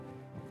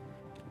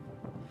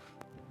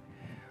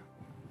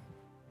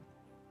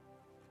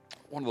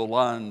One of the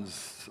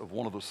lines of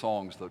one of the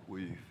songs that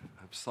we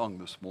have sung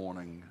this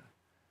morning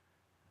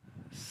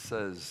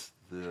says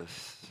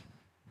this,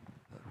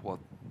 that what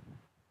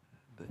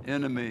the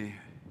enemy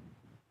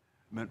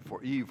meant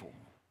for evil,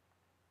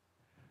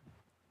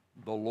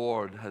 the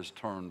Lord has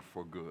turned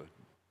for good.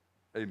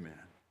 Amen.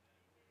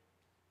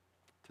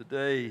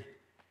 Today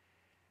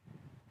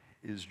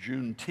is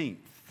Juneteenth.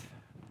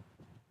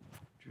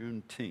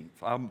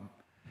 I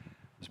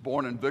was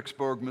born in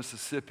Vicksburg,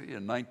 Mississippi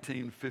in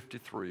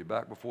 1953,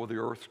 back before the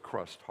earth's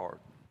crust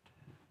hardened,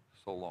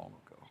 so long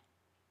ago.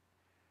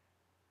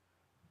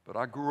 But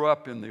I grew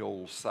up in the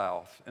old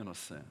South, in a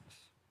sense.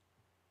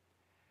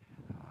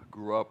 I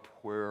grew up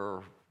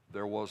where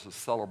there was a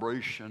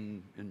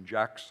celebration in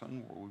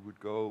Jackson where we would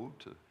go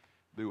to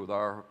be with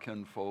our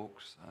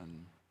kinfolks.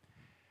 And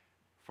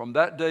from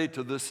that day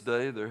to this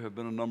day, there have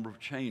been a number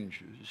of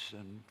changes,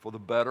 and for the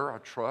better, I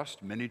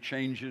trust. Many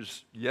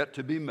changes yet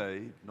to be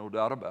made, no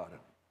doubt about it.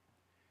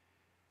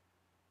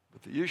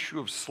 But the issue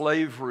of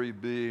slavery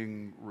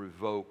being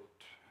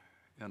revoked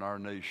in our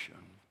nation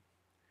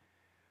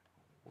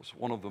was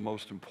one of the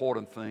most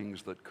important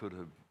things that could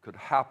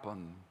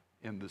happen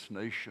in this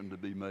nation to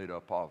be made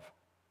up of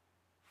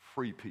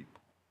free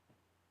people.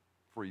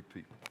 Free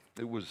people.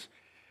 It was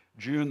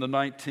June the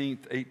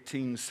 19th,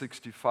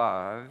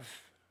 1865,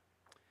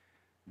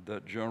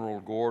 that General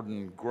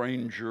Gordon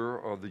Granger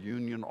of the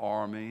Union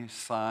Army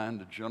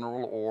signed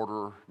General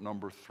Order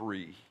Number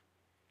 3,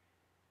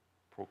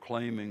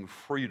 proclaiming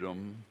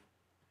freedom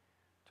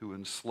to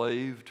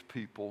enslaved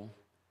people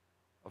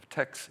of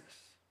Texas.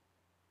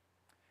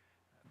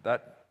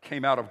 That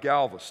came out of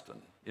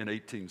Galveston in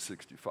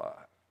 1865.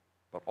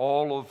 But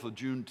all of the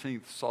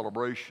Juneteenth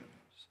celebrations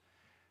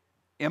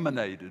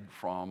emanated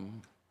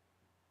from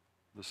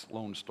this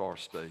Lone Star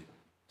State,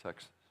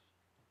 Texas.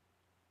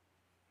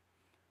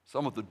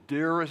 Some of the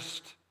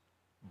dearest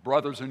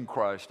brothers in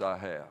Christ I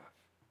have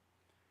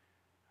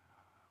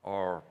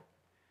are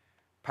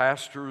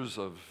pastors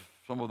of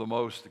some of the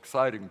most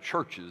exciting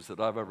churches that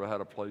I've ever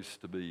had a place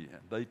to be in.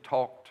 They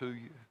talk to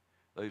you.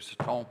 They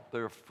stomp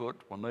their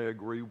foot when they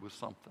agree with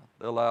something.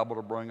 They're liable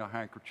to bring a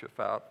handkerchief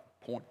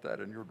out, point that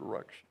in your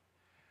direction.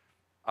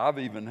 I've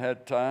even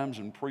had times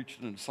in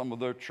preaching in some of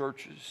their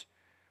churches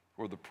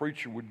where the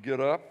preacher would get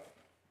up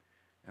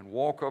and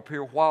walk up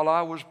here while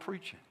I was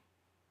preaching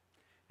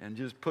and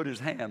just put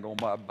his hand on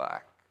my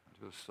back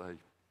and just say,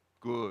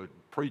 "Good,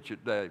 preach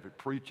it, David,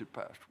 preach it,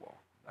 Pastor Walker."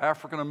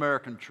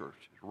 African-American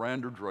churches,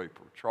 Randall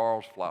Draper,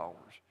 Charles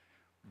Flowers,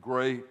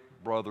 great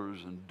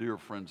brothers and dear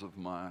friends of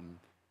mine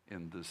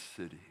in this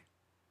city.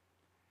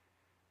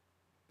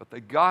 But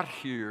they got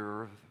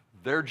here,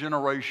 their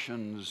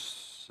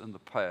generations in the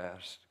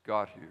past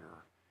got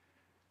here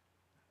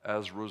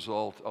as a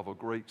result of a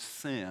great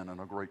sin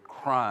and a great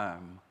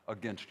crime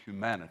against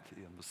humanity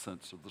in the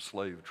sense of the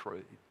slave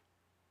trade.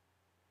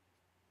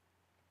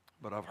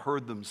 But I've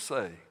heard them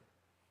say,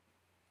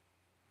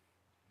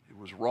 it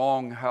was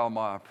wrong how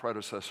my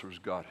predecessors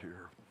got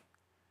here.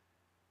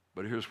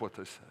 But here's what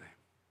they say.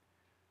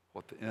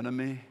 What the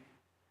enemy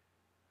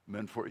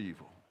meant for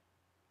evil,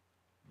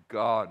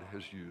 God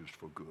has used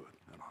for good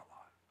in our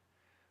life.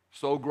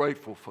 So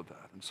grateful for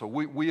that. And so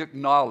we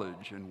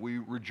acknowledge and we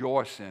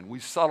rejoice in, we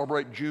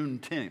celebrate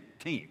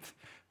Juneteenth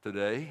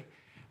today,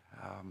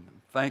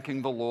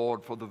 thanking the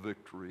Lord for the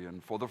victory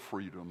and for the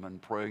freedom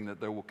and praying that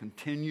there will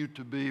continue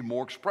to be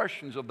more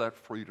expressions of that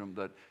freedom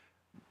that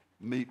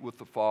meet with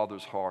the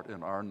Father's heart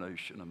in our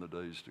nation in the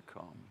days to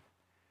come.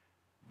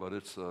 But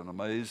it's an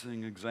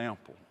amazing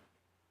example,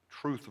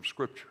 truth of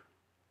Scripture.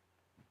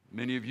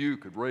 Many of you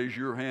could raise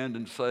your hand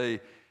and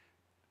say,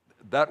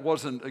 that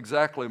wasn't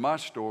exactly my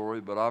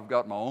story, but I've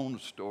got my own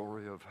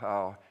story of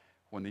how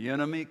when the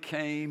enemy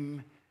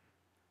came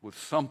with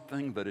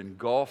something that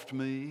engulfed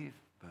me,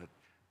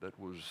 that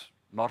was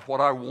not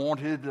what I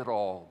wanted at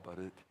all, but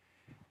it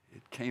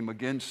came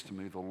against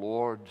me, the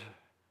Lord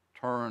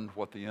turned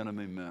what the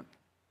enemy meant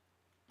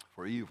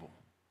for evil,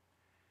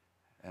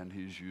 and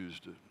He's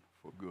used it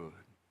for good.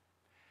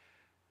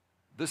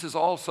 This is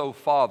also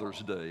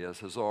Father's Day, as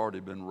has already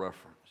been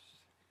referenced.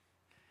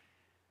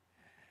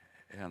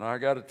 And I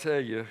got to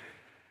tell you,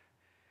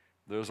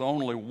 there's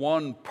only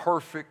one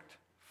perfect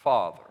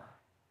father,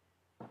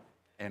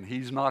 and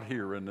he's not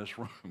here in this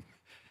room,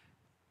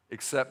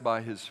 except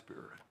by His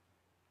Spirit.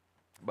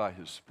 By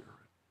His Spirit.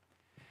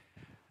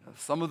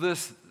 Some of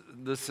this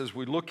as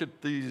we look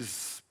at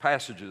these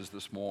passages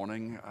this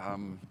morning,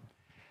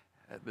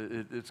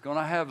 it's going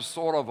to have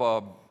sort of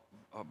a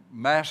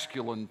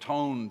masculine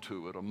tone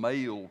to it, a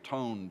male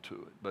tone to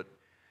it. But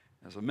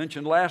as I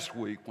mentioned last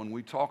week, when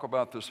we talk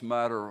about this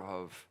matter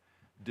of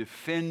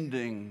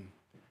defending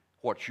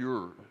what's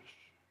yours,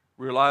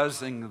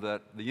 realizing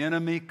that the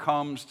enemy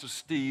comes to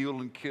steal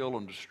and kill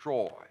and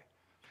destroy,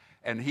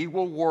 and he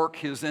will work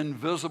his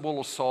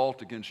invisible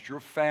assault against your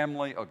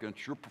family,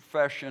 against your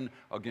profession,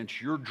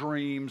 against your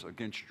dreams,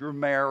 against your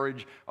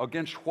marriage,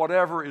 against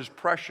whatever is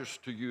precious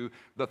to you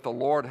that the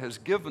Lord has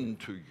given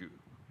to you.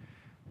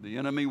 The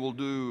enemy will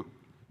do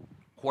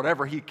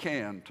whatever he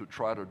can to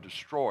try to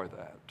destroy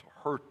that, to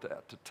hurt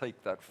that, to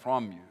take that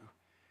from you.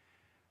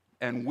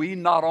 And we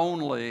not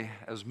only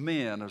as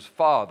men, as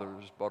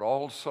fathers, but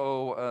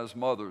also as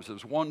mothers,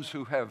 as ones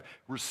who have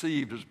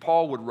received, as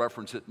Paul would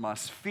reference it, my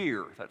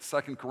sphere, that's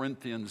 2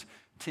 Corinthians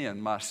 10,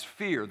 my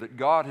sphere that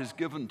God has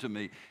given to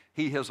me.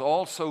 He has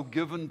also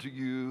given to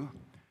you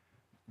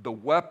the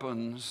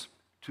weapons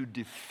to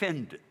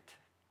defend it.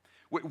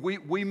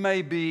 We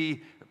may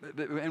be,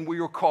 and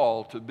we are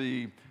called to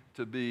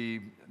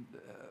be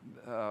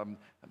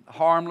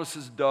harmless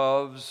as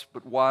doves,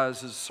 but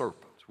wise as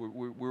serpents.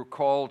 We're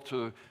called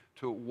to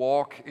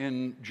walk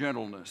in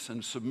gentleness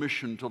and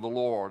submission to the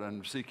Lord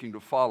and seeking to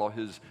follow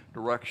His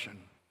direction.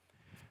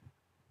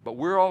 But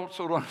we're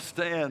also to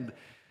understand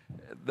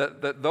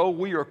that though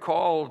we are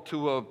called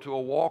to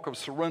a walk of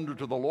surrender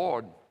to the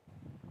Lord,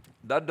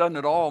 that doesn't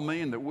at all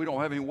mean that we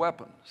don't have any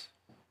weapons.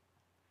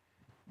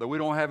 That we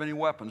don't have any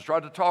weapons.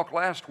 Tried to talk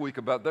last week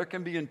about there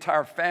can be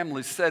entire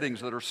family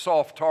settings that are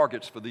soft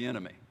targets for the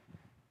enemy.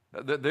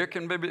 There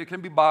can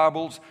be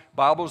Bibles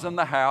in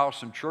the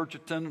house and church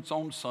attendance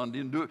on Sunday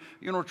and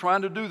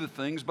trying to do the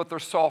things, but they're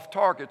soft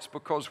targets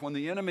because when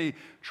the enemy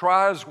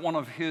tries one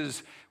of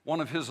his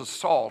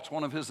assaults,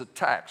 one of his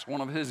attacks,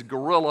 one of his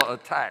guerrilla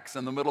attacks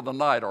in the middle of the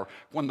night, or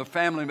when the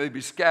family may be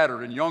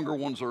scattered and younger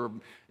ones are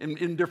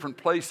in different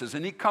places,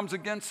 and he comes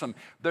against them,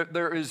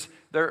 there is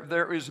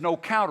no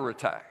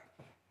counterattack.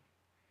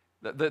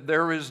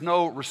 There is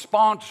no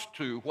response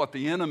to what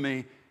the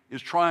enemy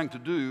is trying to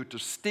do to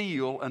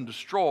steal and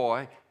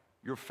destroy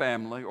your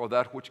family or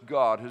that which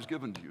God has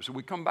given to you. So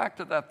we come back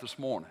to that this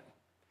morning.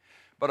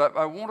 But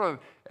I want to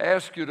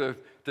ask you to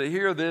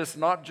hear this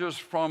not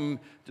just from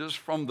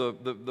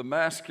the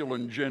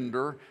masculine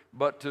gender,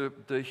 but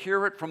to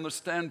hear it from the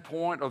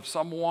standpoint of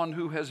someone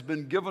who has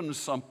been given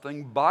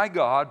something by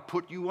God,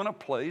 put you in a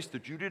place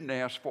that you didn't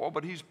ask for,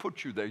 but He's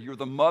put you there. You're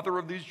the mother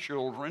of these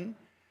children,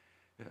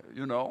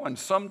 and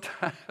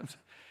sometimes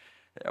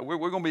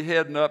we're going to be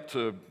heading up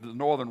to the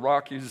Northern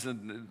Rockies,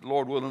 and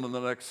Lord willing, in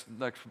the next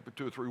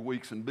 2 or 3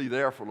 weeks, and be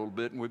there for a little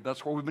bit. And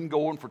that's where we've been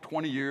going for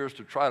 20 years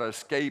to try to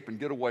escape and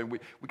get away. We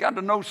got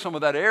to know some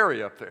of that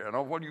area up there.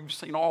 You've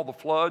seen all the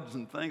floods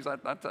and things.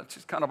 That's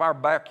just kind of our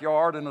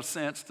backyard in a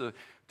sense to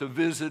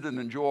visit and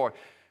enjoy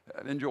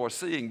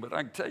seeing. But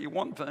I can tell you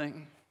one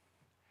thing: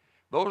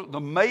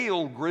 the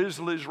male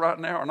grizzlies right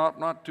now are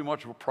not too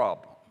much of a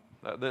problem.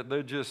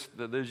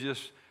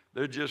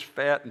 They're just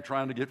fat and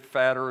trying to get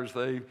fatter as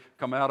they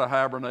come out of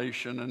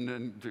hibernation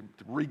and to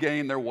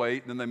regain their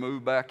weight, and then they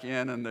move back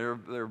in, and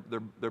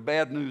they're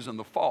bad news in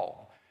the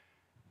fall.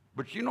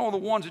 But the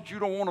ones that you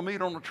don't want to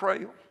meet on the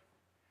trail,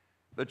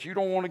 that you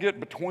don't want to get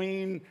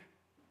between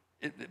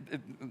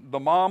the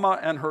mama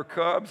and her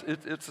cubs,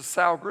 it's a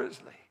sow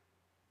grizzly.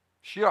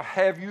 She'll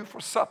have you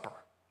for supper.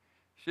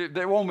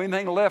 There won't be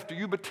anything left of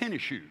you but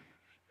tennis shoes.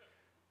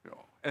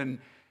 And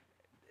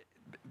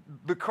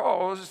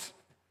because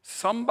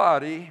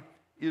somebody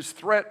is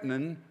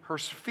threatening her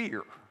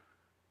sphere.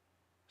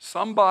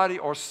 Somebody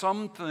or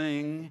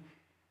something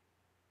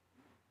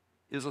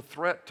is a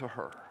threat to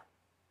her.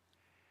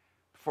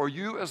 For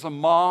you as a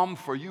mom,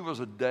 for you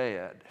as a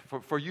dad,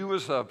 for you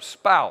as a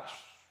spouse,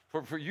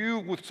 for you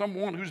with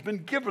someone who's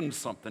been given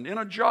something in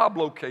a job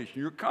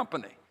location, your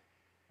company.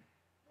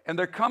 And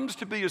there comes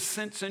to be a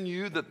sense in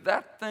you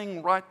that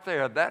thing right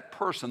there, that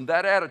person,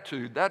 that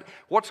attitude,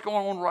 what's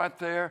going on right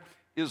there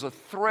is a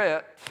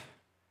threat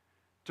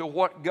to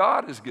what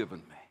God has given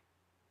me.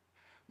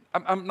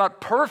 I'm not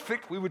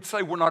perfect. We would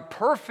say we're not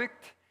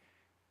perfect.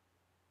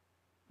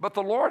 But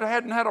the Lord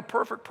hadn't had a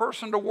perfect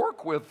person to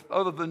work with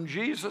other than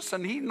Jesus,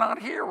 and He's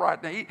not here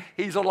right now.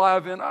 He's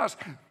alive in us,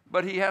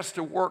 but He has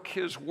to work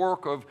His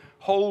work of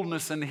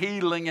wholeness and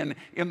healing and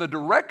in the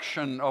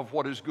direction of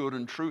what is good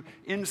and true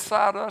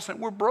inside us, and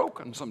we're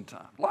broken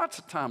sometimes. Lots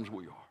of times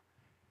we are.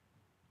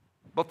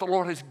 But the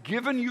Lord has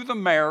given you the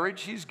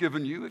marriage He's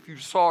given you, if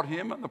you've sought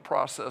Him in the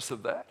process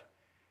of that.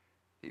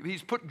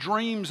 He's put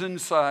dreams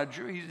inside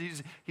you.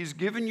 He's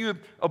given you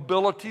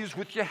abilities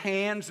with your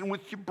hands and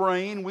with your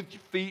brain, with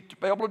your feet to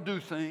be able to do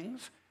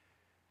things.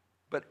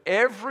 But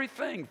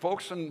everything,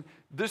 folks, and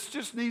this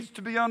just needs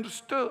to be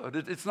understood.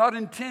 It's not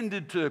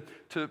intended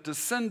to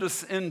send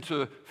us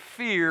into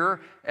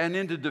fear and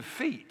into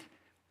defeat.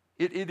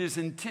 It is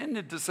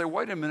intended to say,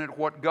 wait a minute,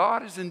 what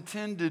God has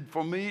intended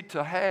for me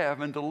to have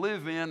and to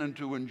live in and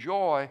to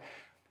enjoy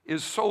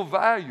is so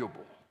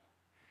valuable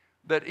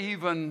that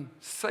even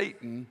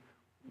Satan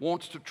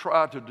wants to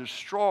try to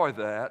destroy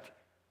that,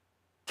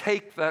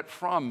 take that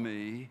from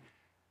me,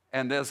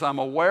 and as I'm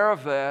aware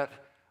of that,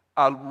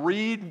 I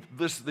read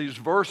these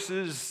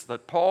verses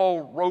that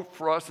Paul wrote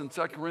for us in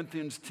 2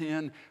 Corinthians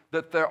 10,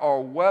 that there are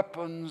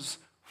weapons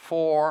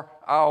for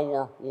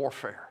our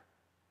warfare.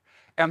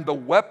 And the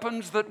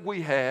weapons that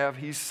we have,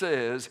 he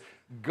says,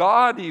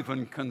 God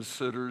even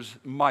considers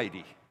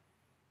mighty.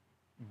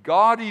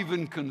 God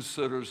even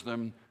considers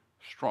them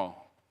strong.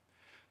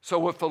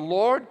 So if the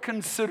Lord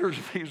considers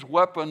these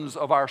weapons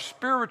of our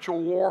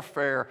spiritual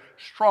warfare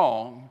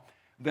strong,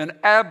 then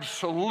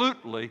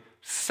absolutely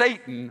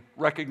Satan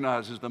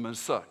recognizes them as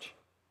such.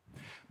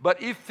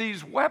 But if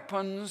these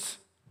weapons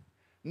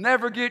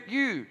never get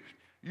used,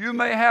 You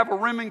may have a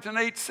Remington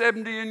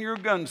 870 in your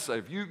gun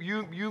safe.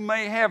 You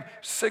may have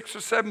 6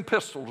 or 7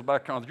 pistols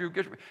back on you.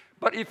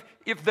 But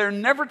if they're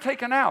never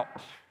taken out,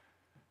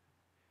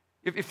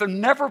 if they're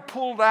never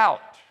pulled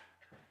out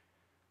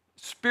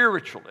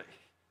spiritually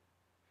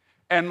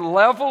and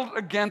leveled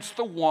against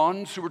the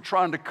ones who are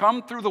trying to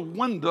come through the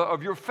window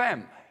of your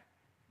family,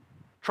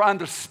 trying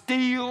to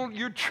steal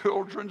your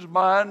children's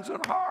minds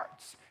and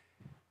hearts,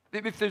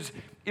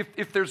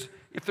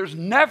 if there's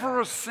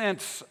never a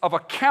sense of a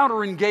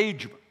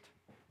counter-engagement,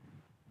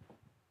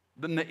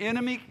 then the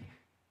enemy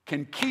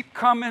can keep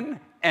coming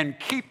and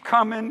keep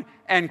coming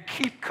and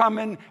keep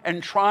coming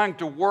and trying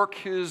to work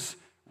his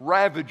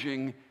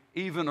ravaging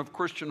even of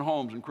Christian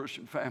homes and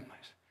Christian families.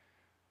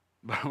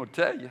 But I'm going to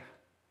tell you,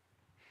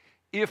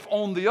 if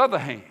on the other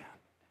hand,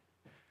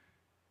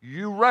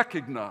 you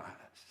recognize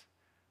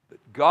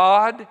that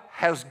God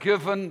has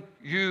given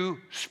you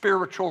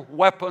spiritual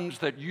weapons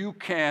that you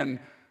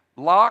can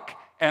lock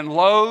and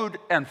load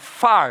and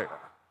fire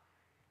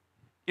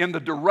in the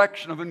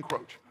direction of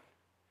encroachment.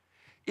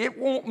 It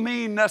won't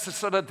mean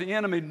necessarily that the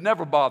enemy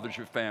never bothers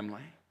your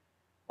family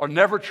or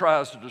never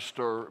tries to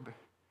disturb.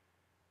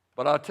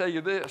 But I'll tell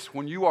you this,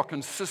 when you are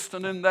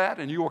consistent in that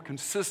and you are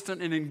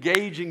consistent in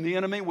engaging the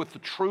enemy with the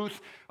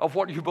truth of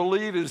what you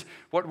believe is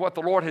what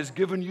the Lord has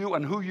given you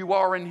and who you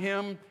are in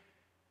Him,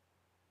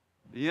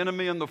 the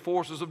enemy and the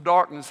forces of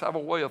darkness have a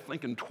way of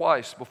thinking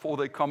twice before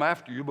they come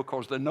after you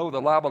because they know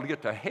they're liable to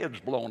get their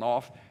heads blown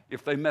off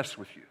if they mess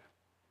with you.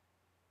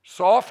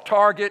 Soft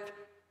target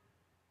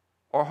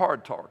or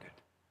hard target?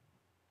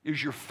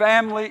 Is your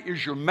family,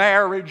 is your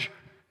marriage,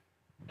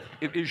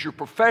 is your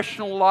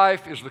professional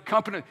life, is the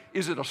company,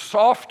 is it a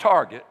soft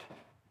target?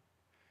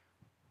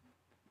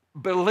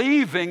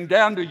 Believing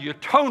down to your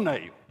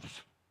toenails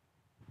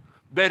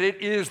that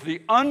it is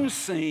the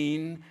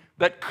unseen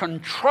that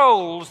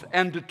controls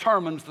and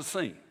determines the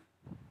scene,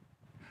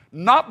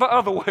 not the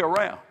other way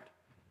around.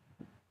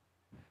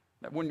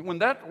 When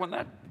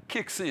that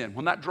kicks in,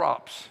 when that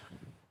drops,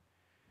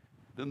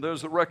 then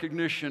there's a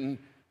recognition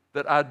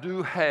that I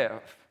do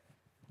have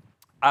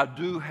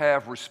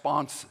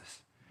responses,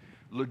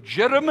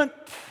 legitimate,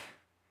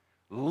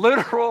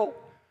 literal,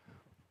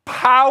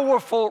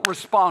 powerful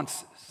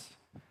responses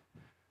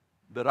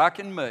that I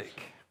can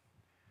make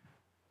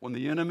when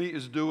the enemy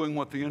is doing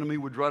what the enemy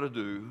would try to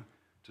do,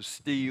 to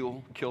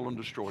steal, kill, and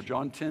destroy.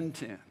 John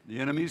 10:10. The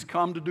enemy's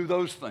come to do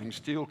those things,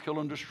 steal, kill,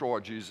 and destroy,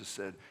 Jesus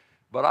said.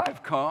 But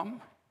I've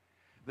come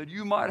that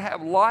you might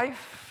have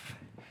life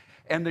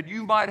and that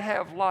you might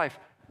have life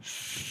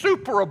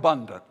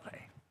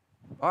superabundantly.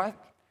 All right?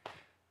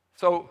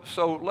 So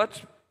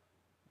let's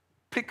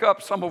pick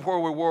up some of where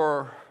we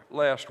were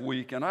last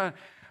week. And I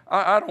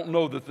don't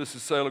know that this is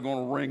necessarily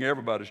going to ring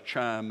everybody's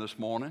chime this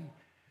morning,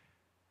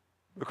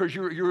 because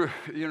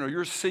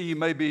your sea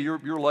may be,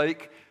 your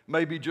lake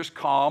may be just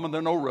calm and there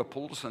are no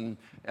ripples and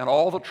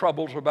all the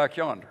troubles are back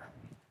yonder.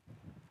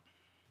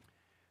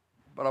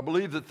 But I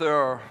believe that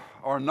there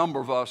are a number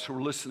of us who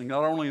are listening,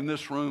 not only in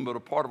this room, but a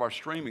part of our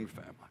streaming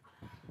family,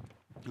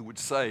 who would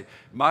say,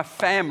 my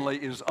family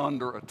is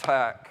under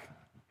attack.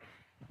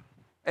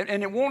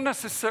 And it won't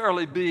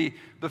necessarily be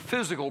the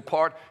physical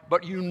part,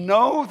 but you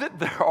know that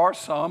there are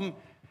some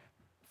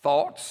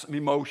thoughts,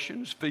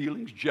 emotions,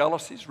 feelings,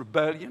 jealousies,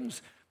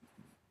 rebellions,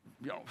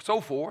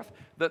 so forth,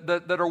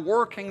 that are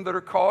working, that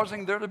are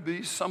causing there to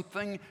be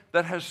something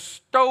that has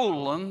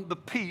stolen the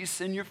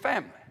peace in your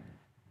family,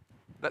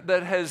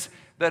 that has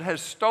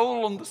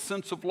stolen the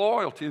sense of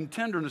loyalty and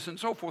tenderness and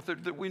so forth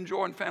that we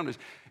enjoy in families.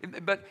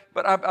 But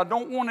I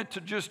don't want you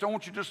to just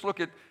look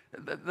at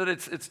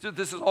that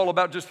this is all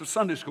about just the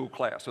Sunday school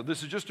class, or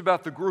this is just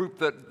about the group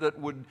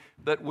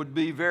that would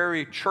be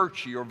very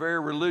churchy or very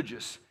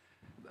religious.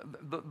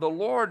 The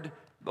Lord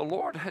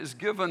has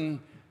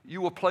given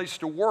you a place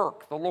to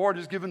work. The Lord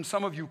has given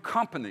some of you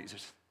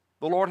companies.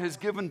 The Lord has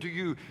given to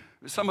you,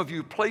 some of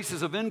you,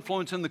 places of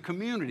influence in the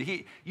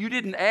community. You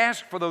didn't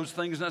ask for those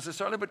things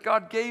necessarily, but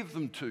God gave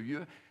them to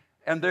you.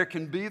 And there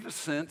can be the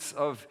sense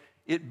of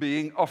it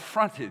being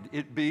affronted,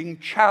 it being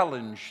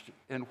challenged.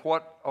 And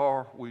what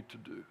are we to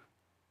do?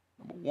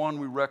 Number one,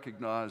 we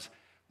recognize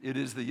it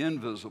is the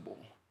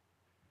invisible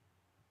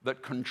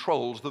that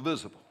controls the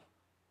visible.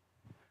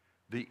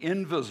 The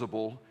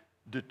invisible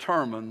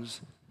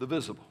determines the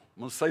visible.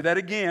 I'm going to say that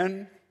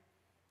again,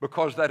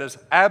 because that is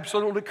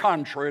absolutely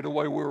contrary to the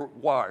way we're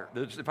wired.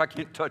 If I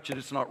can't touch it,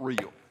 it's not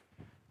real.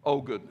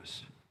 Oh,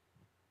 goodness.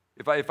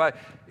 If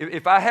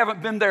I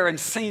haven't been there and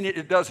seen it,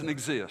 it doesn't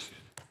exist.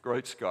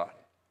 Great Scott.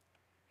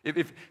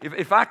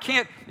 If I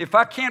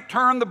can't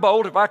turn the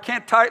bolt, if I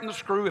can't tighten the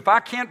screw, if I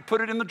can't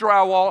put it in the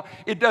drywall,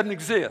 it doesn't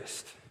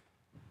exist.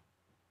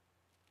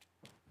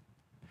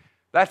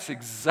 That's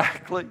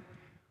exactly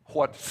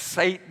what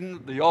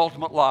Satan, the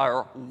ultimate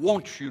liar,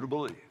 wants you to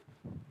believe.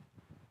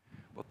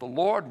 But the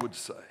Lord would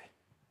say,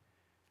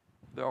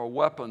 there are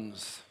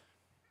weapons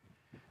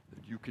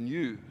that you can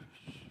use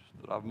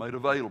that I've made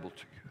available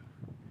to you,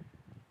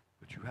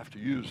 but you have to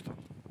use them.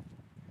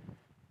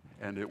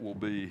 And it will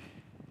be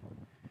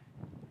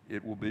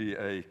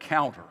a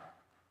counter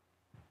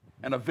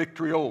and a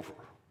victory over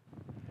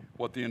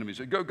what the enemy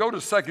said. Go to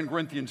 2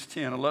 Corinthians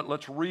 10 and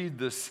let's read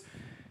this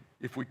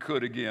if we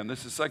could again.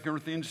 This is 2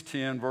 Corinthians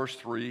 10, verse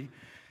 3.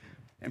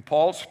 And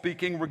Paul's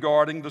speaking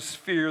regarding the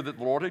sphere that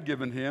the Lord had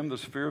given him, the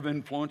sphere of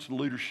influence and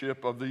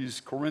leadership of these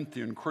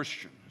Corinthian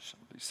Christians.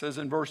 He says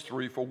in verse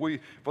 3,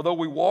 For though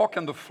we walk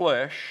in the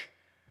flesh,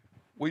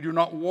 we do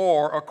not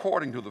war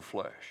according to the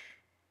flesh.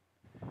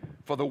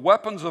 For the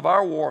weapons of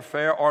our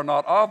warfare are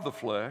not of the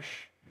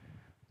flesh,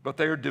 but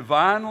they are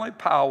divinely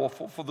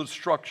powerful for the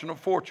destruction of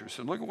fortresses.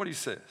 And look at what he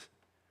says.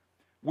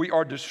 We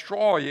are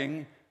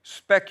destroying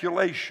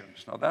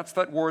speculations. Now that's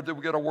that word that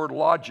we get our word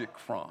logic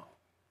from.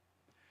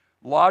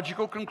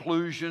 Logical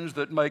conclusions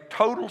that make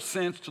total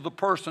sense to the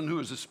person who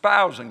is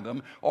espousing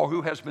them or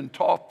who has been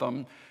taught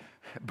them,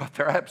 but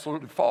they're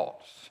absolutely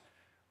false.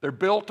 They're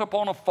built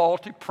upon a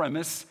faulty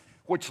premise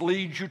which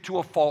leads you to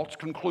a false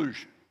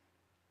conclusion.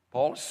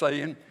 Paul is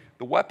saying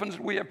the weapons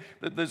that we have,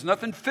 there's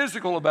nothing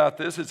physical about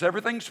this, it's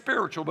everything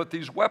spiritual, but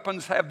these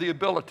weapons have the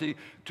ability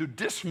to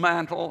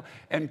dismantle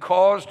and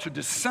cause to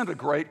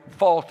disintegrate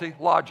faulty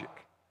logic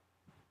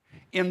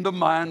in the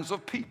minds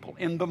of people,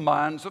 in the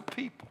minds of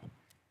people.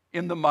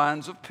 In the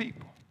minds of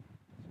people.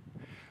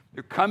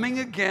 They're coming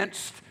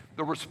against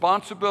the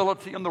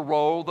responsibility and the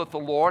role that the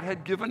Lord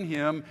had given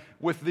him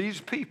with these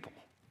people.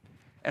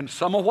 And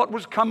some of what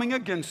was coming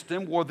against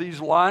him were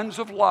these lines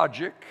of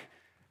logic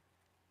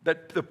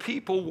that the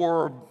people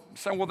were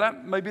saying, well,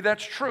 maybe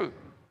that's true.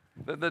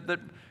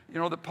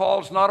 That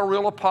Paul's not a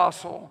real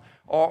apostle,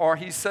 or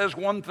he says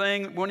one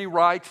thing when he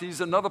writes,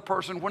 he's another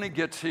person when he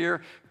gets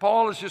here.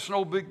 Paul is just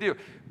no big deal.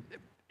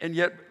 And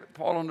yet,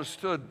 Paul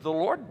understood, the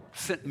Lord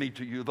sent me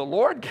to you. The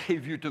Lord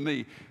gave you to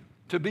me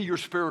to be your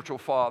spiritual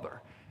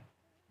father.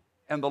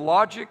 And the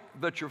logic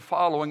that you're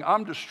following,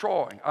 I'm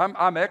destroying.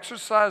 I'm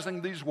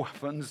exercising these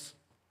weapons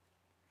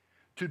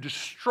to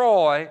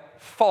destroy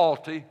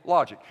faulty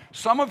logic.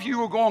 Some of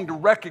you are going to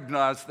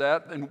recognize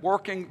that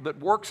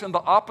works in the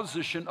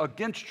opposition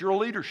against your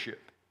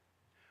leadership,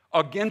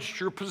 against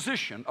your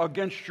position,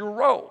 against your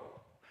role.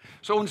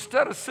 So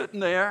instead of sitting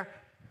there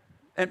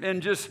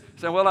and just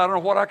saying, well, I don't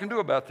know what I can do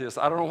about this.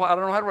 I don't know how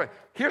to write.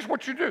 Here's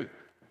what you do.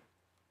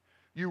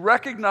 You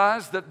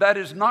recognize that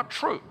is not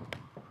true.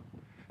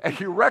 And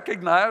you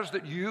recognize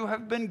that you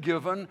have been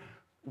given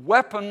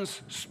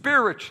weapons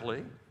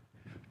spiritually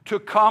to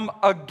come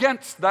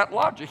against that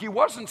logic. He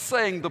wasn't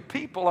saying the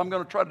people, I'm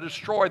going to try to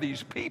destroy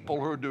these people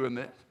who are doing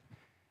this.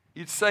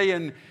 He'd say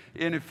in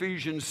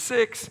Ephesians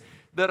 6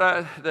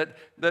 that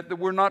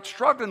we're not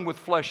struggling with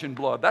flesh and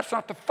blood. That's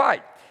not the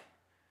fight.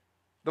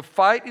 The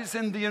fight is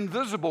in the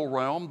invisible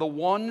realm,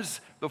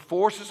 the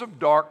forces of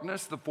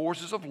darkness, the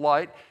forces of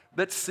light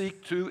that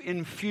seek to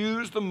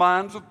infuse the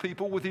minds of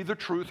people with either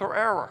truth or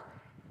error.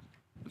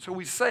 And so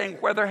he's saying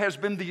where there has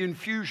been the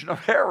infusion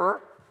of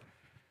error,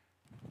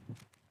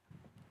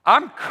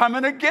 I'm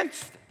coming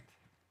against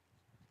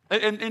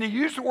it. And he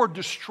used the word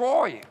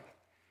destroying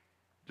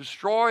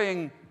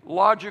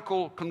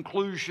logical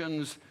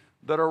conclusions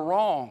that are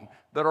wrong,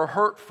 that are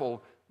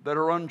hurtful, that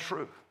are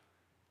untrue.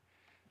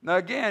 Now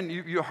again,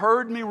 you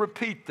heard me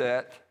repeat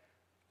that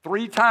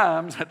 3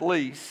 times at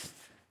least.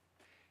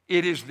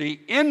 It is the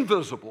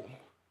invisible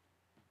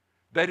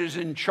that is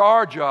in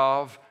charge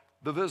of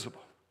the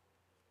visible.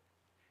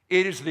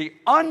 It is the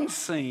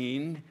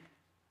unseen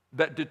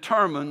that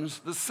determines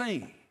the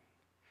seen.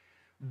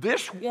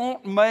 This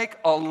won't make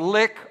a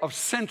lick of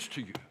sense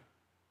to you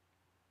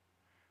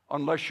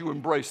unless you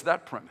embrace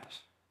that premise.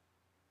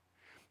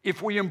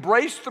 If we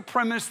embrace the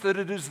premise that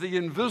it is the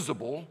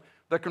invisible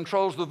that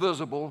controls the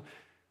visible,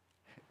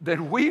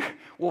 then we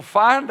will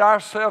find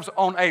ourselves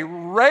on a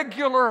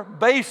regular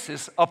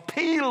basis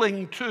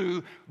appealing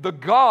to the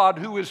God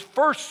who is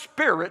first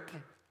spirit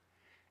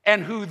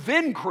and who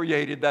then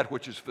created that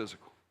which is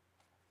physical.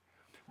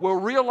 We'll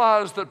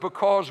realize that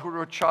because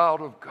we're a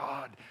child of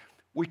God,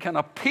 we can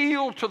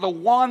appeal to the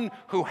one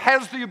who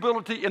has the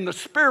ability in the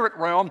spirit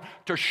realm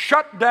to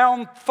shut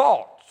down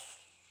thoughts,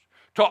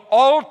 to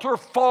alter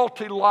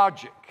faulty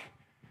logic,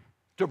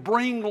 to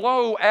bring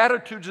low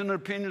attitudes and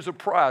opinions of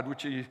pride,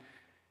 which he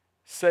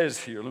says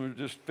here. Let me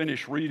just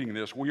finish reading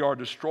this. We are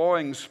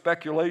destroying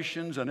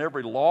speculations and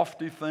every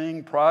lofty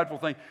thing, prideful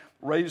thing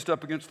raised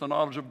up against the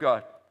knowledge of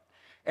God.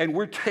 And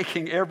we're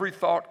taking every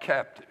thought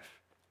captive.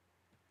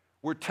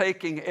 We're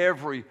taking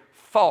every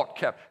thought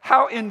captive.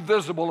 How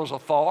invisible is a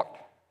thought?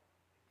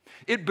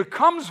 It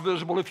becomes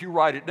visible if you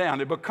write it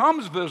down. It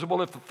becomes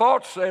visible if the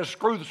thought says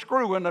screw the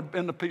screw in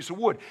the piece of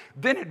wood.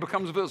 Then it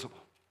becomes visible.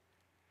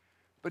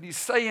 But he's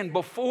saying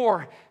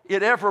before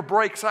it ever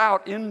breaks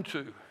out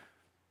into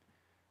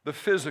the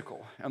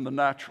physical and the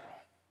natural,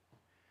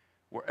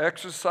 we're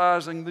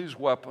exercising these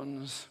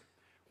weapons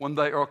when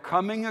they are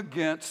coming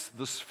against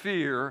the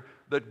sphere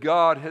that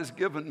God has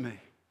given me.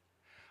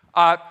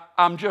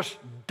 I'm just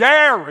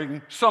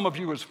daring some of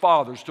you as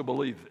fathers to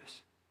believe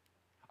this.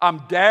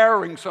 I'm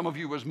daring some of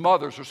you as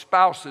mothers or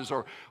spouses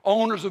or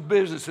owners of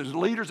businesses,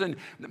 leaders in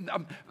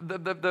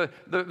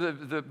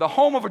the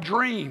home of a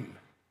dream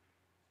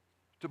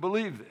to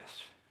believe this.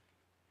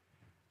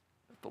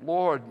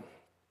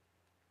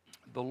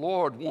 The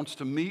Lord wants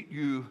to meet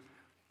you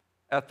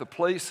at the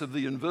place of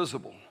the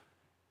invisible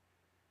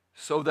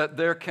so that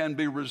there can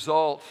be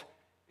result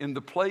in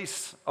the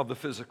place of the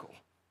physical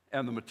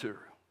and the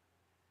material.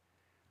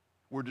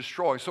 We're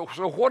destroyed. So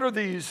what are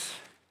these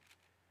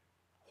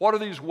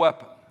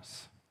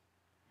weapons?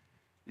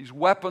 These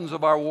weapons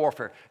of our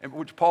warfare,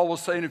 which Paul will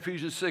say in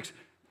Ephesians 6,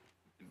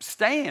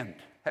 stand.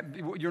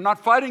 You're not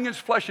fighting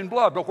against flesh and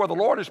blood, but where the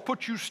Lord has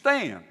put you,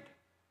 stand.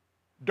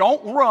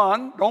 Don't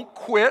run, don't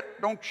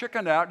quit, don't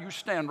chicken out. You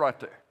stand right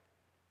there.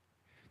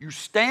 You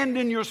stand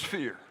in your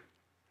sphere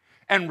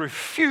and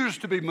refuse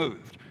to be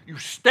moved. You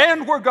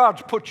stand where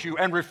God's put you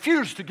and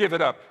refuse to give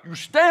it up. You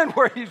stand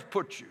where He's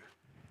put you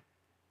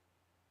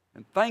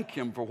and thank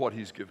Him for what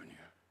He's given you.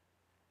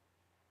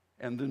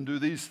 And then do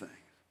these things.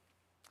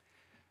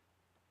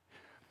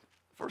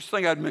 First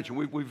thing I'd mention,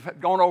 we've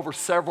gone over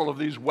several of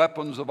these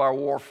weapons of our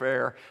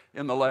warfare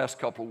in the last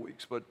couple of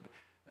weeks, but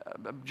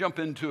jump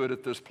into it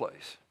at this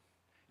place.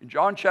 In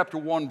John chapter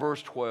 1,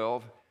 verse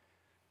 12,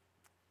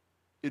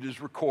 it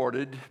is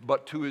recorded,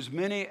 "But to as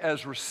many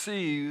as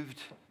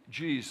received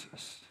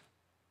Jesus,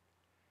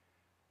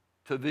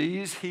 to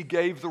these He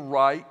gave the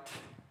right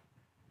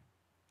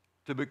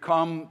to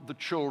become the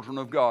children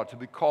of God, to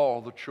be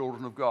called the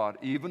children of God,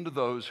 even to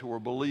those who are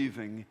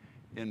believing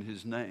in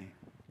His name."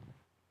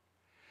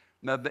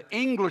 Now, the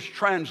English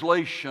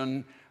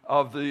translation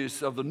of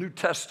the New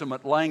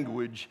Testament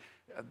language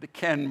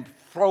can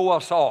throw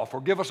us off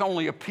or give us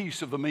only a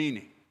piece of the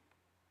meaning.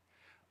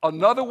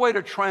 Another way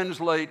to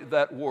translate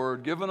that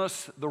word, giving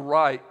us the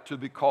right to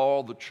be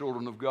called the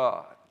children of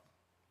God,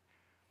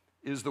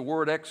 is the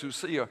word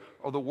exousia,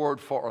 or the word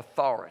for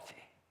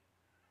authority.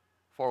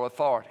 For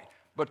authority.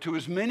 But to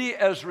as many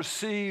as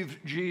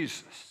received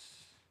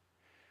Jesus,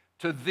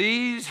 to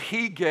these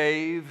He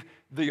gave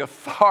the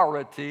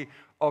authority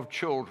of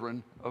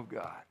children of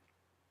God.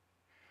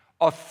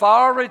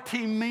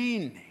 Authority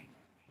meaning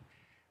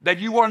that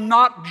you are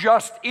not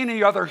just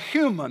any other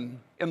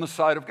human in the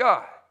sight of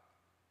God.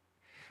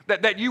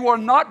 That you are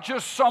not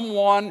just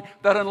someone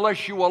that,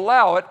 unless you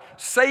allow it,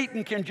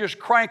 Satan can just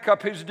crank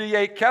up his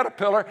D8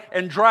 Caterpillar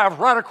and drive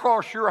right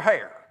across your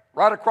hair,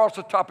 right across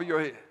the top of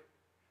your head.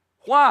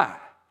 Why?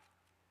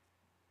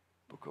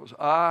 Because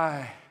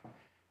I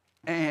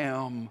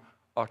am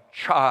a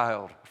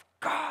child of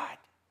God.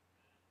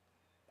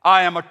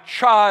 I am a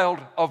child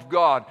of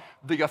God.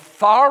 The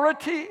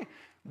authority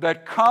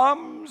that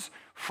comes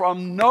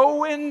from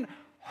knowing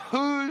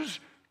whose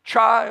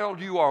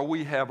child you are.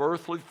 We have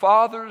earthly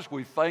fathers.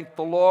 We thank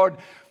the Lord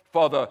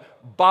for the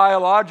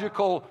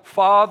biological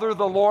father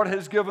the Lord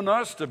has given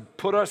us to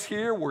put us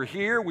here. We're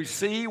here. We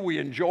see. We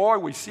enjoy.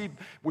 We see.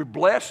 We're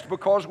blessed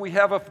because we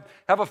have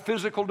a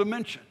physical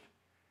dimension.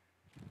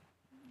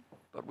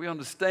 But we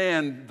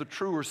understand the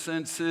truer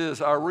sense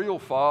is our real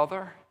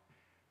Father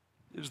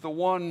is the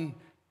one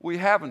we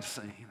haven't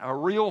seen. Our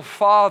real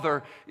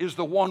Father is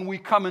the one we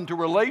come into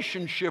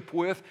relationship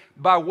with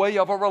by way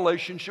of a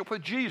relationship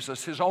with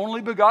Jesus, His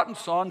only begotten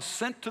Son,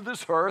 sent to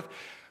this earth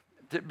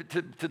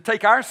to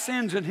take our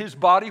sins in His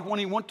body when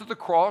He went to the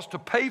cross, to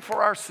pay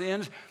for our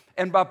sins,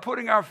 and by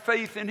putting our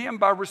faith in Him,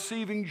 by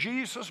receiving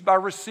Jesus,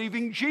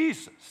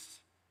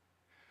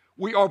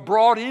 we are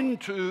brought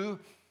into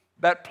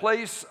that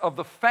place of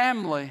the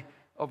family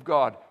of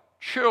God.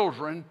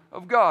 Children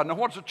of God. Now,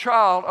 what's a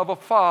child of a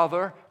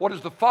father? What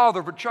is the father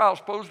of a child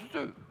supposed to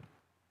do?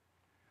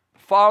 The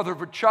father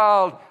of a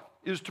child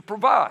is to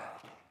provide.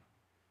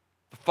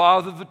 The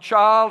father of the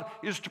child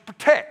is to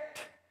protect.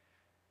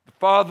 The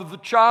father of the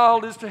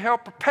child is to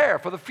help prepare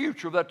for the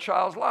future of that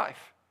child's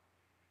life.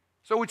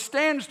 So it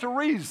stands to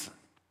reason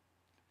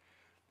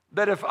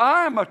that if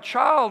I'm a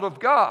child of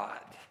God,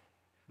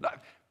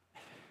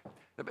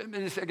 again,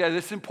 this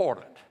is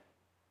important.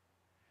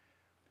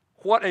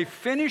 What a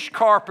finished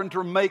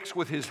carpenter makes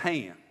with his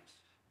hands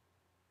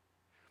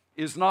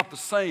is not the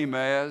same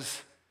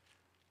as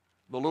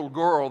the little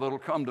girl that'll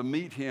come to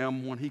meet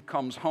him when he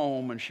comes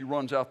home and she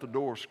runs out the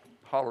door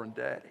hollering,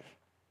 "Daddy,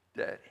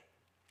 Daddy."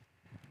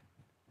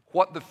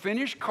 What the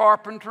finished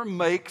carpenter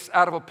makes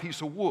out of a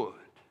piece of wood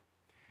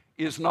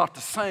is not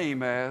the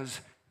same as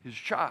his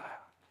child.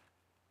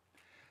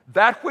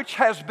 That which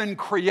has been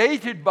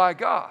created by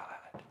God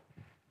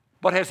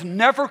but has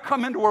never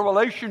come into a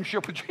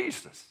relationship with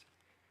Jesus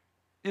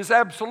is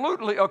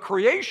absolutely a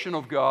creation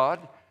of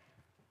God,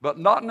 but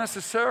not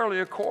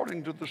necessarily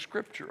according to the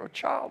Scripture, a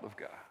child of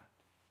God.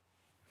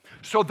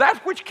 So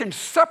that which can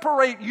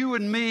separate you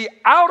and me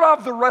out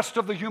of the rest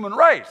of the human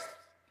race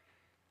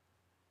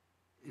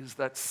is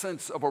that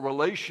sense of a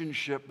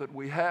relationship that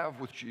we have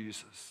with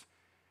Jesus.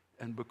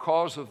 And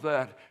because of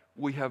that,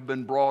 we have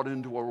been brought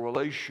into a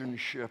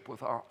relationship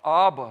with our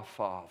Abba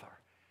Father.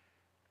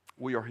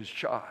 We are His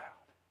child.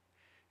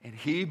 And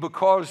He,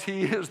 because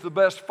He is the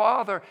best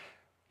Father,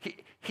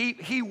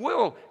 He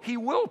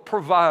will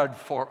provide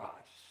for us.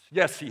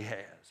 Yes, He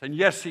has, and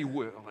yes, He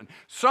will. And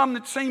some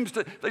that seem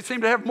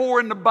to have more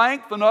in the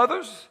bank than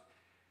others.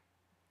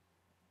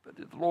 But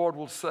the Lord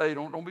will say,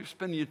 don't be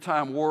spending your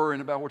time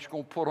worrying about what you're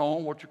going to put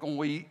on, what you're going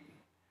to eat.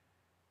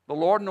 The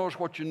Lord knows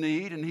what you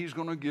need, and He's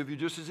going to give you.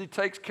 Just as He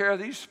takes care of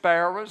these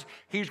sparrows,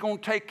 He's going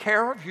to take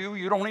care of you.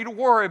 You don't need to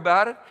worry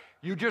about it.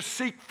 You just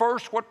seek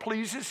first what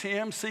pleases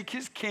Him, seek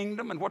His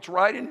kingdom and what's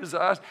right in His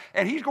eyes,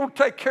 and He's going to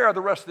take care of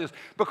the rest of this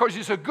because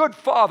He's a good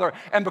Father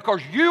and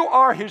because you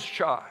are His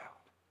child.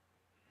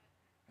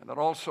 And that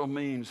also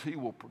means He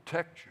will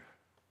protect you.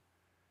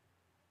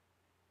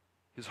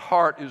 His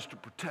heart is to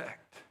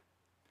protect.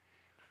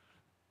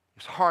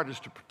 His heart is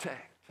to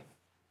protect.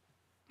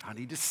 I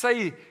need to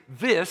say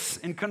this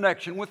in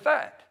connection with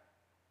that.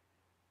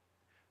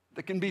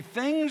 There can be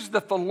things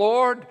that the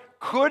Lord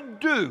could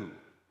do,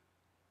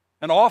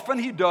 and often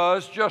He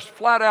does just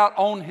flat out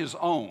on His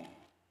own,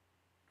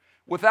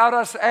 without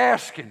us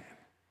asking Him.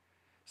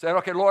 Say,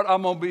 okay, Lord,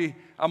 I'm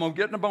gonna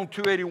get up on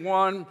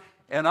 281,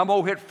 and I'm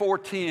gonna hit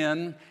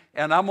 410,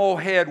 and I'm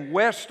gonna head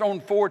west on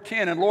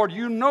 410. And Lord,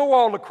 you know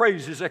all the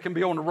crazies that can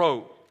be on the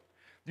road.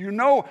 You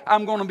know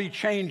I'm going to be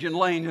changing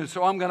lanes, and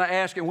so I'm going to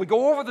ask you. And we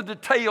go over the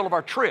detail of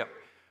our trip.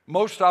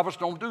 Most of us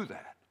don't do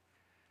that.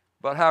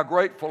 But how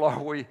grateful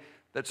are we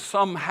that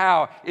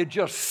somehow it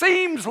just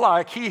seems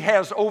like He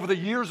has, over the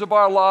years of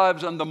our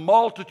lives and the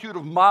multitude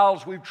of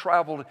miles we've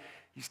traveled,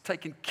 He's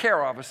taken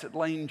care of us at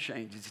lane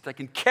changes. He's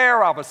taken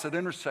care of us at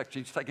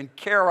intersections. He's taken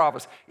care of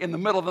us in the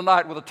middle of the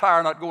night with a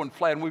tire not going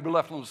flat and we've been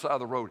left on the side of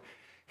the road.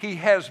 He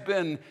has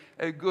been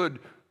a good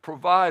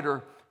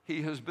provider.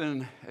 He has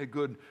been a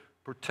good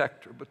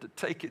protector. But to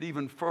take it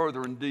even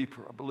further and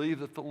deeper, I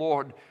believe that the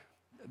Lord,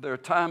 there are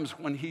times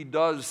when He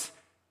does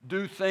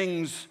do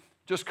things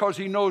just because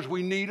He knows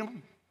we need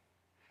them,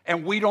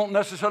 and we don't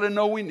necessarily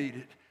know we need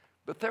it.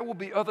 But there will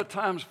be other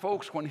times,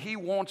 folks, when He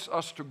wants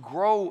us to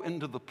grow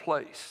into the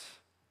place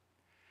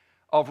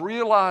of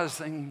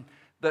realizing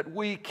that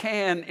we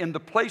can, in the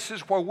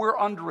places where we're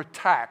under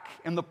attack,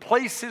 in the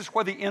places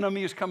where the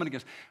enemy is coming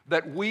against,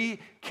 that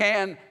we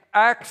can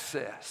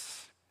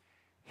access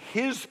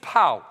His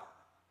power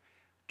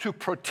to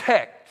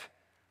protect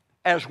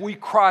as we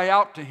cry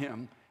out to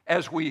Him,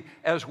 as we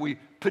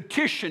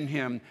petition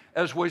Him,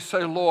 as we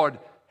say, Lord,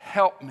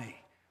 help me.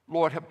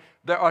 Lord, help.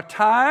 There are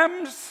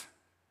times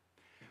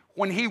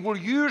when He will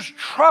use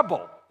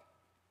trouble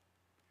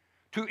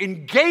to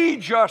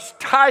engage us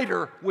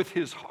tighter with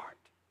His heart.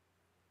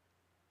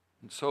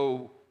 And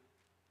so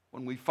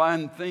when we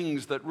find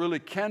things that really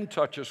can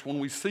touch us, when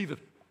we see the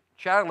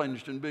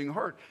challenged and being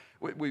hurt,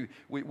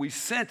 we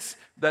sense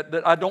that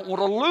I don't want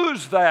to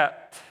lose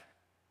that.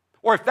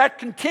 Or if that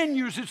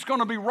continues, it's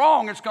going to be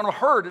wrong, it's going to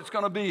hurt, it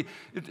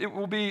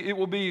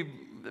will be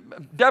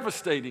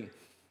devastating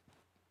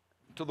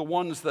to the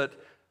ones that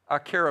I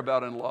care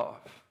about and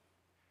love.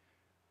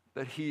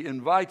 That He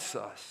invites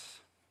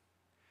us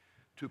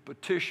to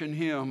petition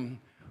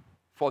Him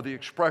for the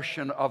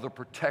expression of the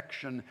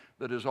protection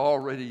that is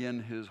already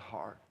in His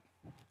heart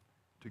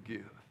to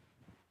give.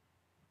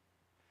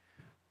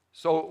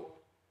 So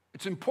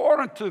it's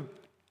important to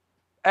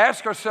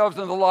ask ourselves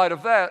in the light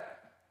of that,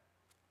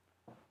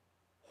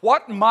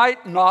 what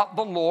might not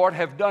the Lord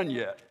have done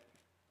yet?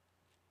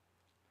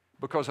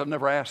 Because I've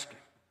never asked Him.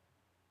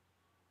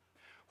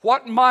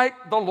 What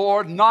might the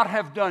Lord not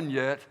have done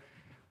yet?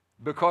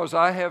 Because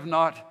I have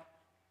not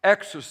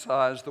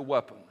exercised the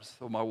weapons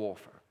of my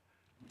warfare.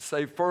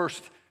 Say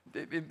first,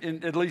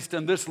 at least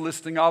in this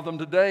listing of them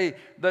today,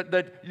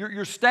 that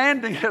you're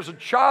standing as a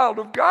child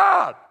of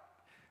God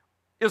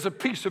is a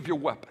piece of your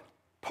weapon,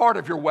 part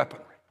of your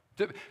weaponry.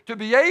 To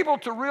be able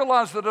to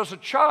realize that as a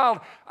child,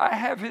 I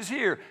have His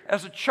ear.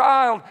 As a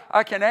child,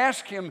 I can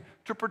ask Him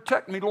to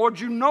protect me. Lord,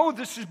 you know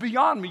this is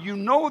beyond me. You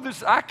know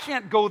this. I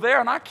can't go there,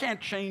 and I can't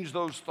change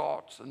those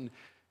thoughts and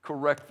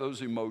correct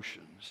those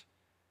emotions.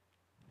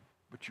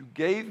 But you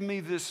gave me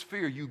this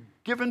fear.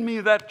 You've given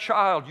me that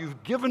child.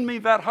 You've given me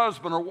that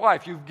husband or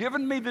wife. You've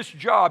given me this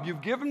job.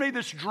 You've given me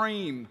this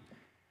dream.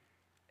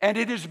 And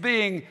it is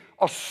being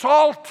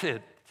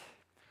assaulted.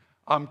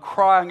 I'm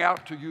crying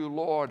out to you,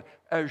 Lord,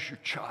 as your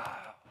child.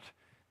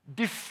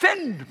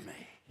 Defend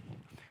me.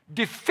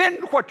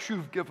 Defend what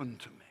you've given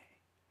to me.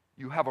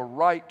 You have a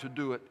right to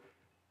do it.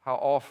 How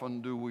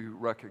often do we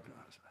recognize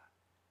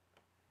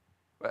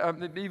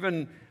that?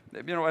 Even,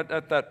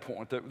 at that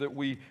point, that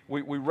we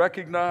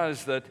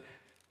recognize that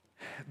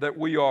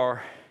we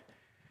are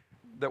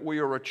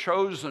a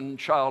chosen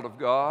child of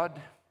God,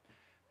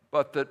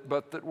 but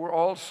that we're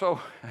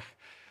also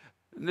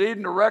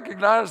needing to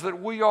recognize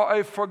that we are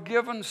a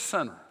forgiven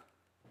sinner.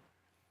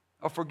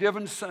 A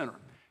forgiven sinner.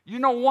 You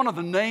know, one of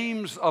the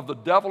names of the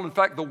devil, in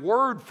fact, the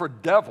word for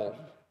devil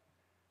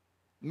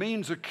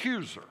means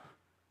accuser.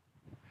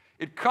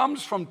 It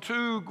comes from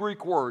two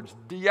Greek words,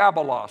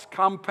 diabolos,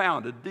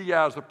 compounded.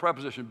 Dia is the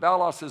preposition,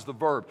 balos is the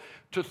verb.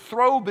 To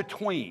throw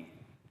between.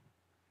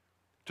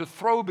 To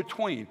throw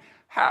between.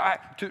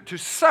 To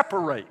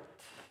separate.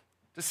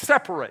 To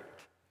separate.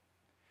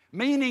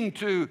 Meaning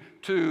to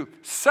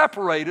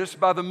separate us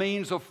by the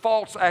means of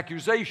false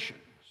accusations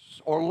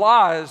or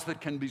lies that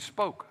can be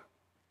spoken.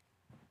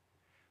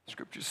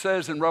 Scripture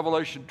says in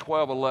Revelation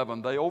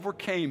 12:11, they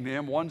overcame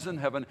him, one's in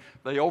heaven,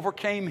 they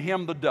overcame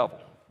him, the devil,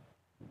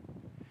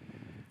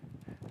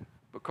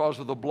 because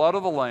of the blood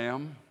of the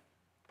Lamb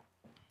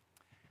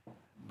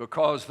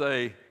because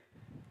they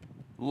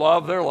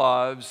love their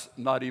lives,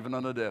 not even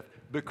unto death,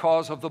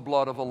 because of the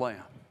blood of the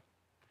Lamb.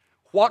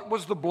 What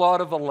was the blood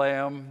of the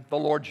Lamb the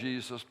Lord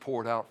Jesus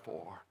poured out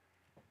for?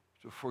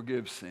 To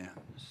forgive sins.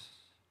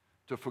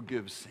 To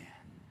forgive sins.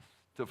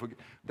 To forgive.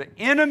 The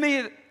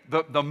enemy,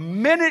 the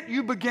minute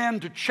you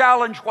begin to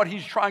challenge what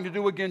he's trying to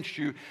do against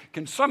you,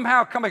 can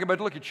somehow come back and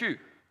look at you.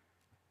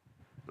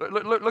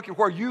 Look at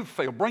where you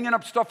failed, bringing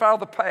up stuff out of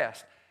the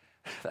past.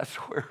 That's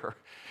where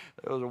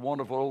there was a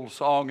wonderful old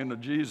song in the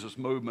Jesus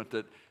movement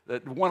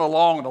that went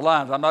along the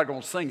lines. I'm not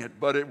going to sing it,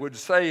 but it would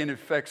say, in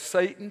effect,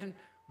 Satan,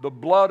 the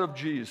blood of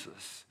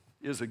Jesus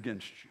is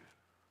against you.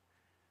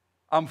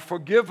 I'm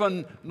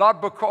forgiven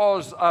not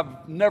because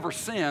I've never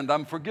sinned.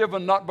 I'm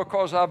forgiven not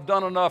because I've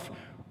done enough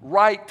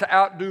right to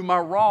outdo my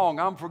wrong.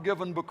 I'm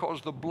forgiven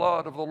because the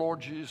blood of the Lord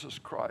Jesus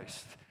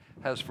Christ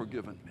has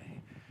forgiven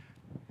me.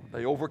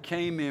 They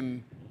overcame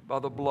him by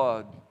the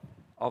blood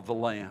of the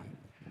Lamb.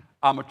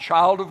 I'm a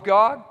child of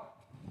God.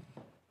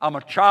 I'm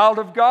a child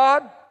of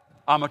God.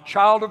 I'm a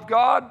child of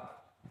God.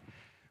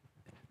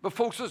 But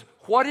folks says,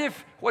 what do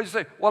you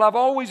say? Well, I've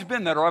always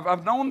been that, or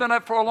I've known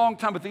that for a long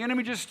time, but the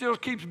enemy just still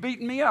keeps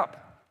beating me up.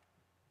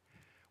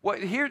 Well,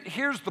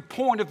 here's the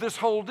point of this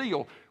whole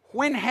deal.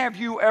 When have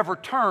you ever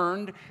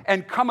turned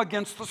and come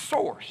against the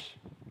source?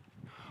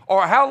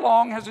 Or how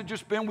long has it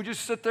just been we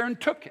just sit there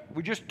and took it?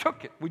 We just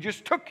took it. We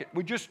just took it.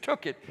 We just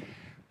took it.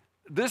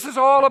 This is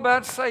all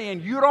about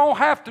saying you don't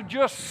have to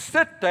just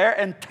sit there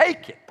and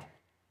take it.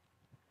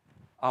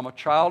 I'm a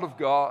child of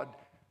God.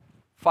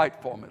 Fight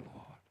for me,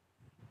 Lord.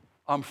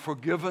 I'm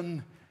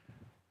forgiven.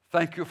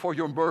 Thank you for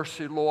your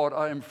mercy, Lord.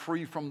 I am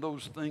free from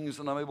those things,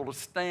 and I'm able to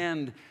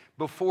stand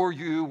before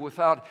you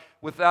without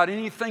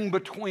anything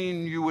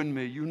between you and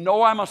me. You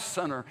know I'm a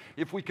sinner.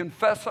 If we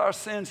confess our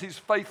sins, he's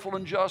faithful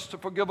and just to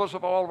forgive us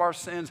of all of our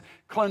sins,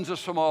 cleanse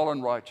us from all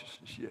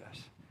unrighteousness,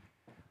 yes.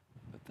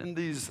 But then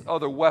these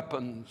other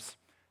weapons,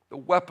 the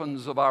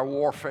weapons of our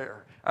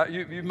warfare.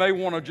 You may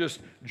want to just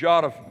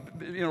jot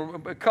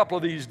a couple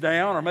of these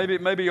down, or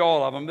maybe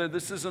all of them.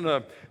 This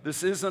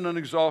isn't an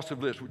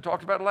exhaustive list. We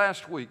talked about it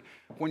last week.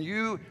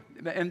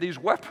 And these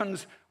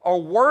weapons are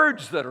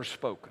words that are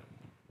spoken.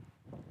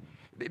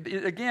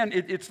 Again,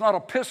 it's not a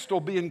pistol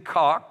being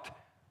cocked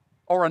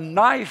or a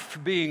knife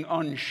being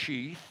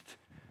unsheathed,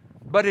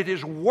 but it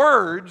is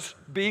words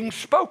being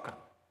spoken.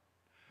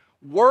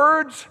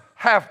 Words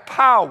have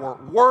power.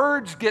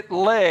 Words get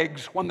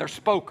legs when they're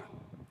spoken.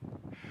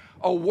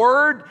 A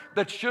word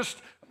that's just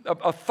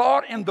a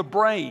thought in the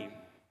brain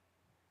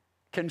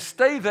can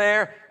stay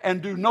there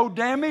and do no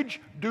damage,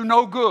 do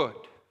no good.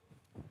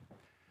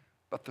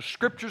 But the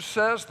Scripture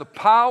says the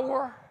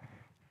power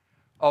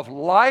of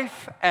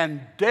life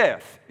and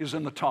death is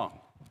in the tongue.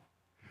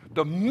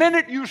 The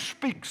minute you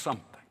speak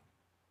something,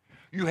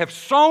 you have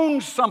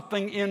sown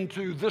something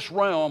into this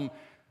realm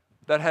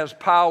that has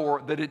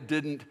power that it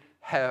didn't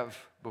have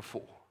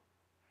before.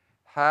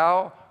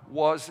 How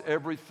was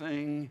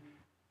everything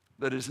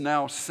that is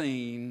now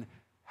seen,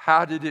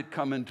 how did it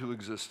come into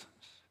existence?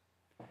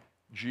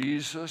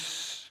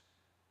 Jesus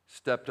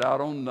stepped out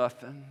on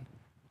nothing,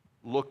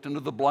 looked into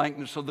the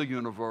blankness of the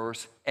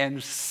universe,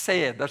 and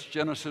said, that's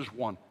Genesis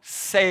 1,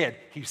 said,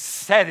 he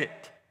said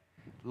it,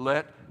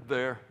 let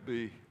there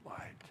be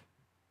light.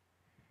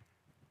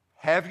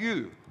 Have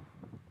you,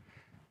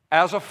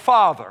 as a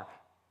father,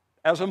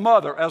 as a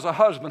mother, as a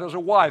husband, as a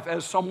wife,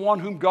 as someone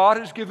whom God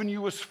has given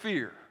you a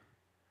sphere,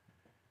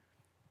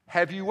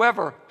 have you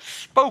ever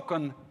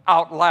spoken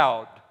out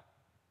loud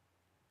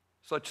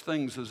such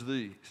things as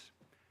these?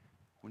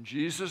 When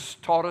Jesus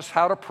taught us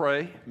how to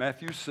pray,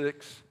 Matthew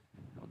 6,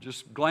 I'll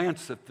just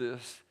glance at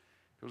this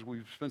because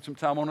we spent some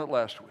time on it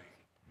last week.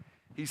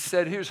 He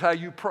said, here's how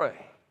you pray.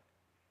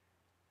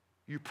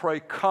 You pray,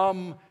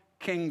 come,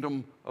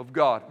 kingdom of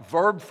God.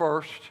 Verb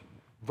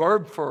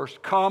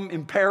first, come,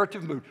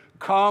 imperative mood.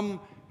 Come,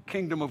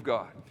 kingdom of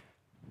God.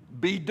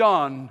 Be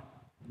done,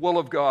 will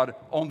of God,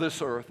 on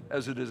this earth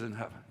as it is in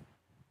heaven.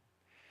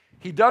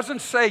 He doesn't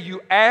say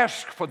you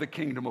ask for the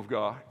kingdom of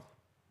God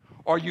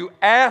or you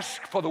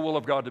ask for the will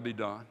of God to be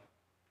done.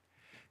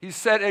 He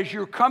said, as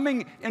you're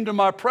coming into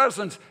my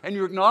presence and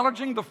you're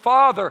acknowledging the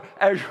Father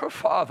as your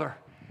Father,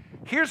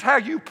 here's how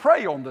you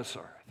pray on this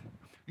earth.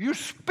 You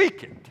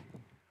speak it.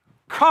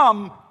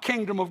 Come,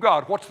 kingdom of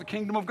God. What's the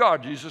kingdom of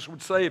God? Jesus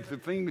would say, if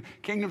the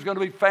kingdom's going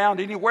to be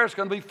found anywhere, it's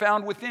going to be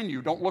found within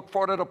you. Don't look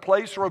for it at a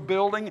place or a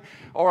building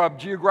or a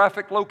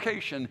geographic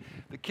location.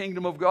 The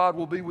kingdom of God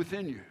will be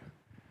within you.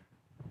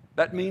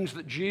 That means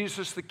that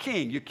Jesus the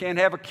king. You can't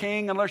have a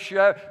king unless you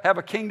have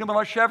a kingdom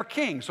unless you have a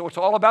king. So it's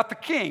all about the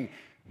king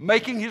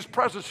making his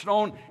presence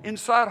known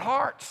inside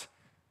hearts.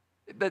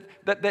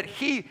 That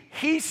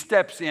he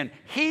steps in,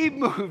 he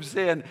moves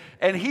in,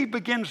 and he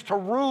begins to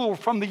rule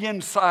from the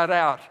inside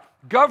out,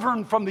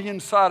 govern from the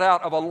inside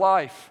out of a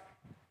life.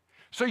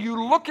 So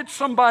you look at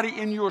somebody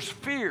in your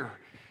sphere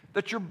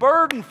that you're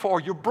burdened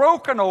for, you're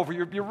broken over,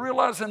 you're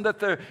realizing that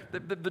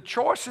the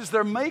choices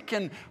they're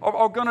making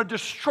are going to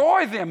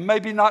destroy them.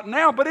 Maybe not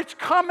now, but it's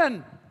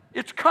coming.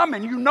 It's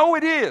coming. You know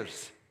it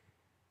is.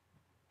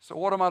 So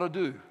what am I to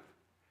do?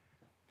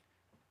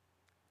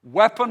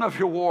 weapon of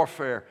your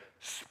warfare.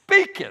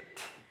 Speak it.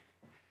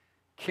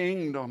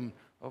 Kingdom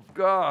of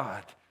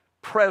God,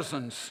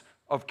 presence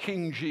of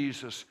King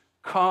Jesus,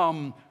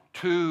 come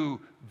to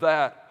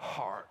that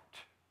heart.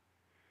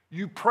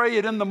 You pray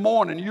it in the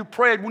morning. You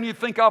pray it when you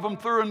think of Him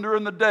through and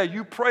during the day.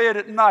 You pray it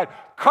at night.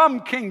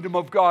 Come, kingdom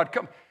of God,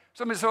 come.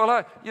 Somebody say,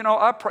 well,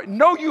 I pray.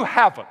 No, you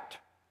haven't.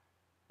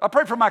 I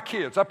pray for my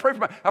kids. I pray.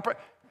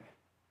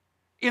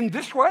 In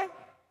this way,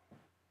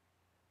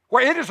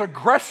 where it is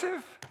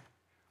aggressive.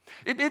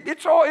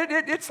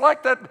 It's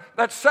like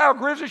that sow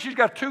grizzly. She's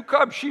got 2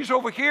 cubs. She's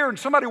over here, and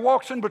somebody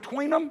walks in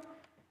between them.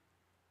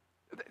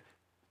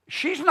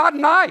 She's not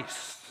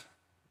nice.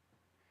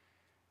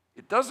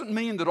 It doesn't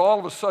mean that all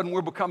of a sudden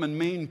we're becoming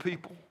mean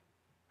people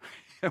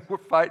and we're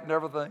fighting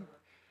everything.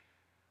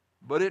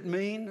 But it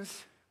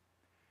means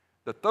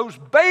that those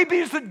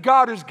babies that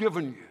God has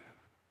given you,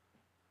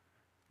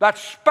 that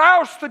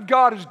spouse that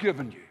God has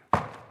given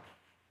you,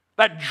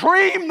 that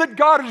dream that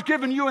God has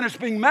given you and it's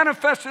being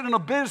manifested in a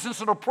business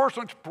and a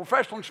personal,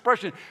 professional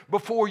expression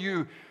before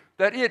you,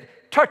 that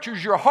it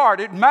touches your heart,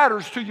 it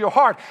matters to your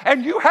heart,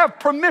 and you have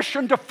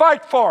permission to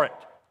fight for it.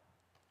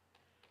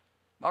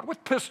 Not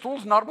with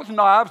pistols, not with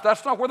knives.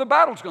 That's not where the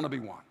battle's going to be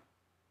won.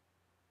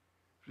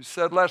 We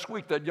said last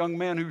week, that young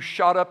man who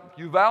shot up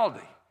Uvalde.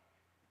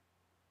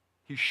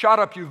 He shot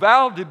up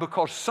Uvalde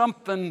because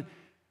something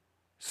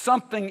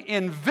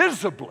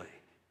invisibly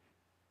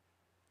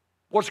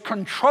was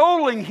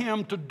controlling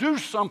him to do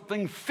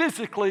something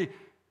physically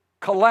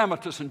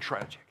calamitous and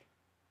tragic.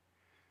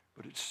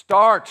 But it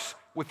starts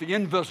with the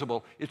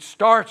invisible. It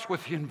starts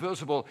with the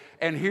invisible.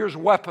 And here's a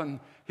weapon.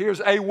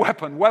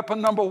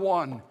 Weapon number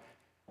 1.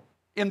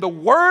 In the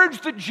words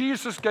that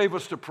Jesus gave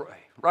us to pray,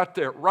 right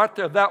there,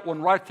 that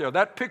one right there,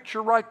 that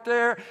picture right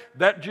there,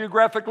 that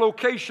geographic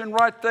location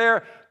right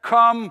there,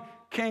 come,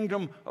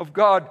 kingdom of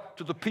God,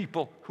 to the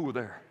people who are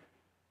there.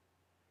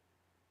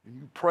 And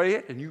you pray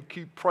it, and you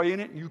keep praying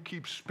it, and you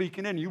keep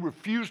speaking it, and you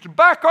refuse to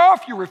back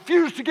off, you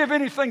refuse to give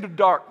anything to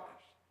darkness.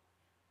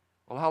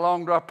 Well, how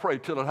long do I pray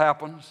till it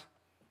happens?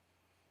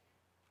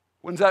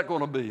 When's that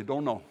going to be?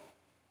 Don't know.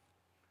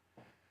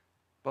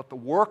 But the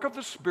work of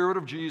the Spirit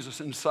of Jesus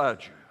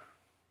inside you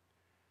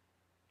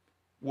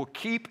will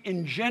keep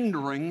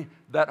engendering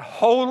that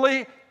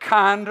holy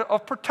kind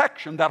of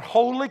protection, that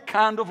holy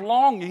kind of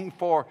longing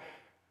for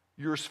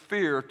your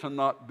sphere to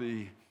not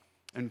be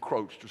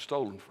encroached or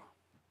stolen from.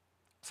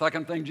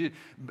 Second thing,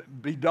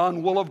 be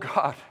done, will of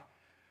God.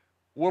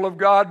 Will of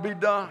God be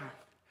done.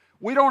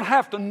 We don't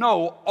have to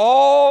know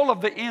all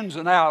of the ins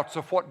and outs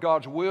of what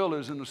God's will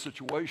is in the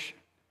situation.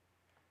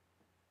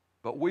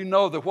 But we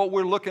know that what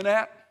we're looking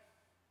at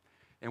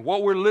and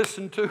what we're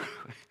listening to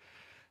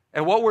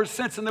and what we're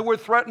sensing that we're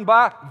threatened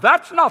by,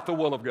 that's not the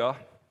will of God.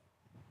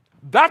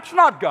 That's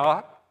not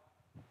God.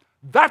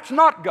 That's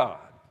not God.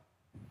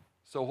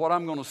 So what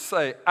I'm going to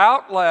say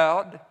out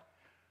loud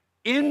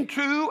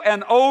into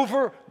and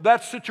over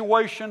that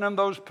situation and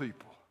those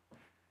people,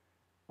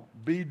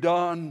 be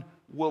done,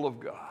 will of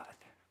God.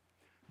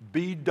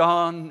 Be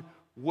done,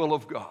 will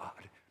of God.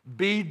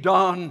 Be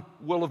done,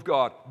 will of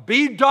God.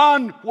 Be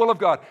done, will of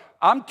God.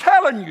 I'm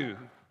telling you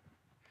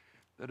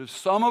that if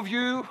some of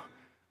you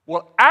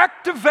will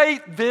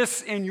activate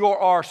this in your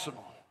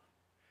arsenal,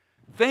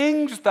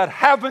 things that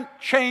haven't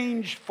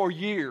changed for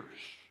years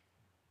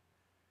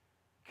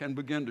can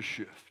begin to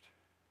shift.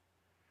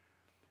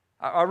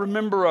 I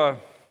remember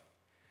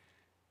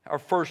our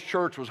first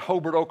church was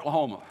Hobart,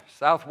 Oklahoma,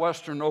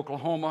 southwestern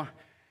Oklahoma,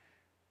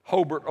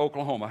 Hobart,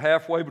 Oklahoma,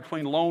 halfway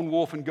between Lone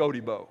Wolf and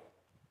Goaty Bow.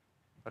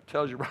 That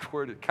tells you right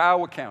where it is,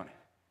 Kiowa County.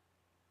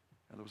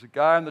 And there was a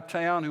guy in the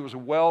town who was a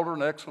welder,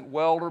 an excellent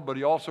welder, but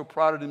he also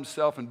prided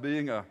himself in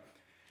being an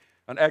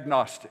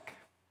agnostic.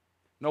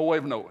 No way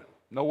of knowing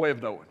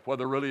whether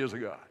there really is a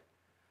God.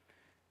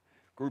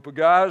 Group of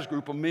guys,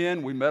 group of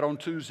men, we met on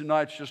Tuesday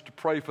nights just to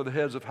pray for the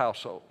heads of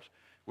households.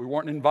 We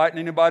weren't inviting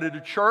anybody to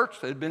church.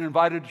 They'd been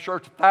invited to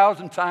church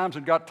 1,000 times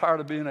and got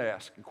tired of being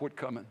asked and quit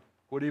coming,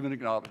 quit even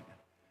acknowledging it.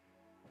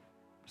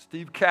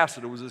 Steve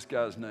Cassida was this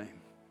guy's name.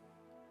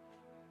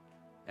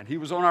 And he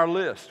was on our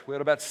list. We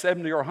had about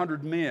 70 or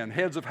 100 men,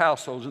 heads of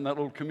households in that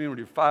little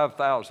community of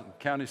 5,000,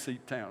 county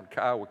seat town,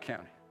 Kiowa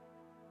County.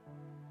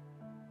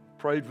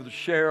 Prayed for the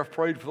sheriff,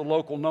 prayed for the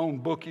local known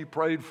bookie,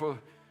 prayed for,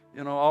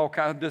 all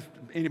kinds of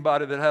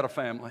anybody that had a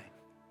family.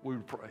 We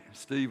would pray.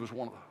 Steve was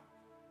one of those.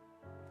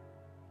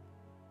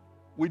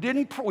 We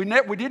didn't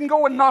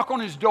go and knock on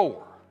his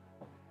door.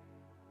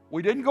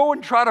 We didn't go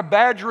and try to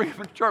badger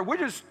him in church. We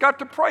just got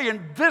to pray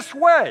in this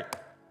way.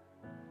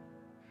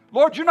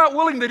 Lord, you're not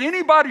willing that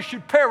anybody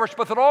should perish,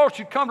 but that all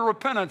should come to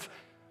repentance.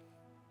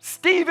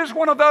 Steve is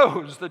one of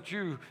those that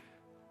you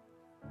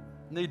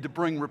need to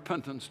bring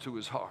repentance to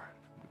his heart.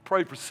 We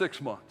prayed for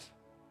 6 months,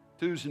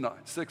 Tuesday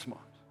night, 6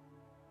 months,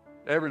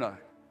 every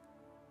night.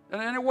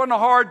 And it wasn't a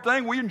hard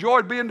thing. We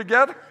enjoyed being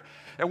together.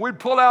 And we'd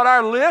pull out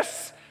our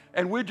lists,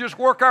 and we'd just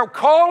work out,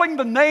 calling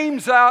the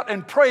names out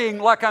and praying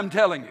like I'm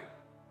telling you.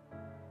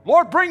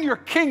 Lord, bring your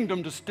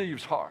kingdom to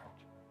Steve's heart.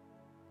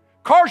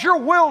 Cause your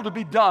will to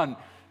be done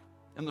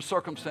in the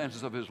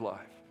circumstances of his life.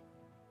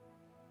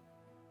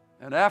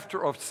 And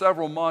after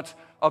several months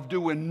of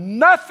doing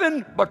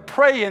nothing but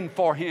praying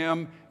for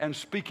him and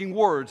speaking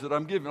words that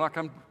I'm giving, like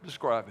I'm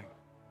describing,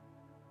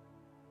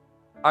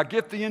 I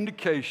get the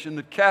indication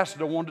that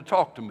Cassida wanted to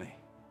talk to me.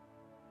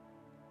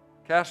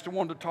 Cassida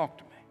wanted to talk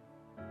to me.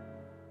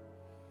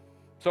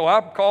 So I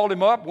called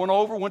him up,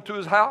 went to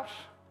his house.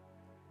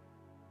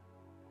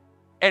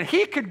 And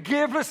he could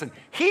give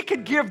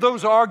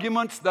those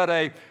arguments that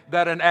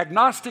an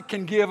agnostic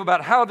can give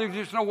about how there's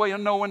just no way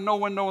of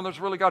knowing there's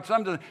really God.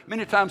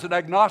 Many times an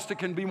agnostic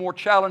can be more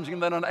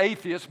challenging than an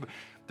atheist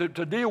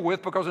to deal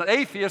with, because an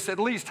atheist at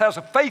least has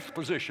a faith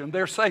position.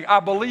 They're saying, I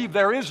believe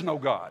there is no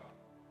God.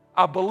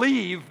 I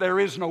believe there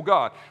is no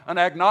God. An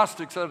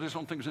agnostic says there's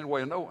some things in the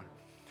way of knowing.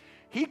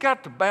 He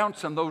got to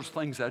bouncing those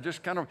things. I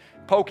just kind of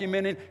poke him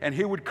in it, and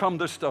he would come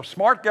this stuff.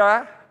 Smart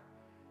guy,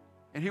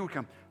 and he would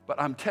come.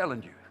 But I'm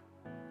telling you,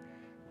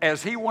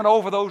 as he went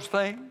over those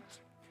things,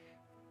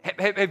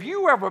 have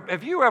you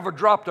ever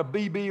dropped a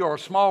BB or a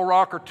small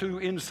rock or two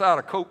inside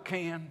a Coke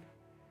can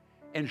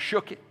and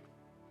shook it?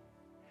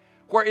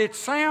 Where it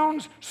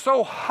sounds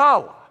so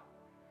hollow.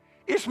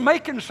 It's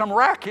making some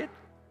racket,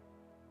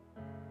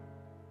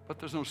 but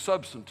there's no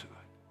substance to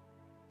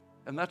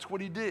it. And that's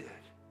what he did.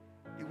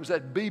 It was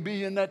that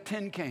BB in that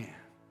tin can.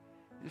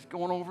 Just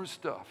going over his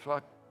stuff. So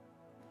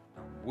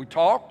we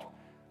talked.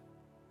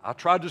 I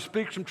tried to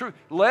speak some truth.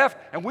 Left,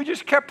 and we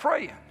just kept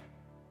praying.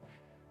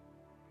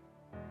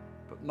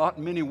 But not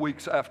many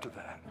weeks after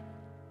that,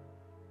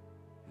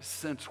 his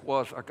sense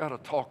was, I got to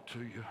talk to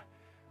you,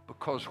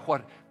 because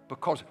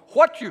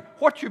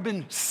what you've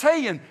been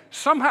saying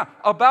somehow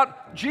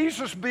about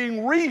Jesus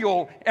being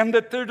real and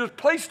that there's a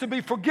place to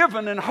be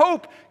forgiven and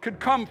hope could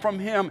come from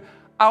him,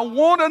 I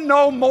want to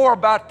know more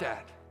about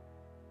that.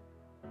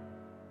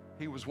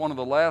 He was one of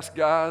the last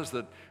guys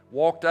that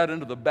walked out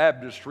into the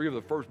baptistry of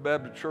the First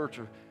Baptist Church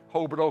of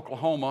Hobart,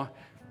 Oklahoma,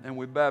 and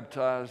we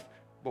baptized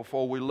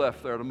before we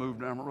left there to move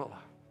to Amarillo.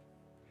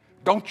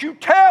 Don't you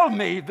tell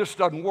me this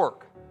doesn't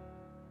work.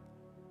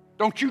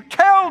 Don't you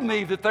tell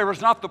me that there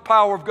is not the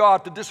power of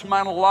God to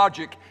dismantle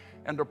logic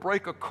and to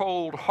break a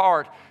cold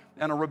heart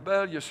and a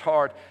rebellious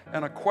heart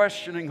and a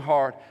questioning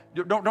heart.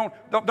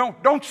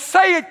 Don't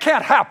say it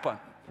can't happen,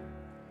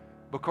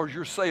 because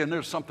you're saying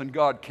there's something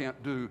God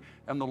can't do.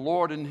 And the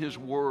Lord in his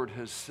word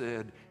has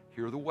said,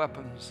 here are the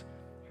weapons.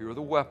 Here are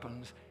the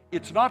weapons.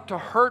 It's not to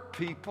hurt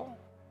people.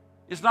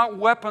 It's not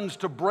weapons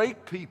to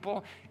break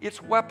people.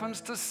 It's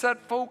weapons to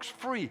set folks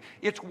free.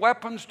 It's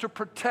weapons to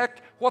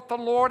protect what the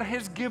Lord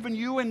has given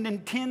you and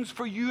intends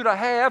for you to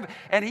have,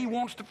 and he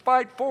wants to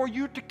fight for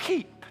you to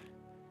keep.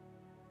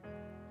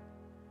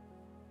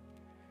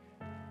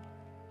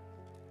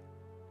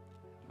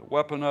 The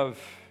weapon of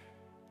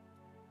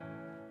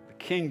the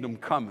kingdom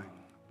coming.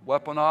 The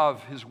weapon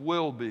of his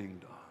will being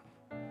done.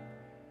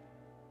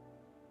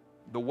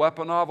 The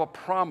weapon of a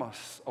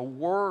promise, a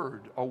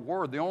word.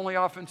 The only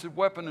offensive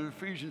weapon in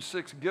Ephesians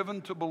 6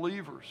 given to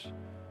believers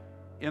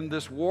in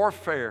this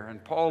warfare.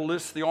 And Paul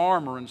lists the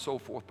armor and so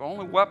forth. The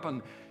only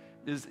weapon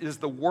is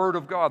the word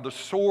of God, the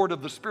sword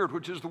of the Spirit,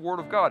 which is the word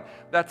of God.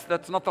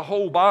 That's not the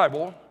whole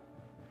Bible.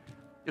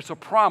 It's a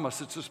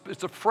promise.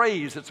 It's a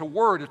phrase. It's a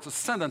word. It's a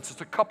sentence. It's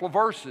a couple of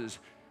verses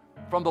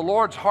from the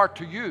Lord's heart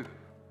to you.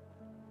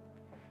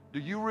 Do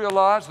you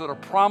realize that a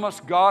promise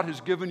God has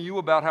given you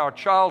about how a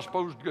child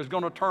is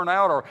going to turn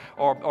out,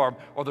 or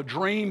the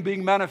dream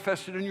being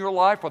manifested in your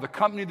life, or the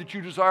company that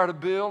you desire to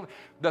build,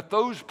 that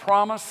those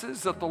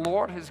promises that the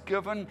Lord has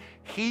given,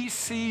 he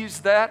sees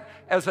that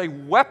as a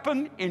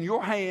weapon in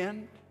your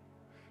hand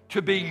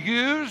to be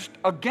used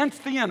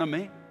against the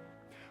enemy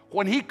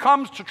when he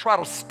comes to try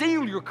to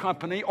steal your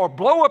company or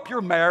blow up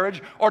your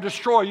marriage or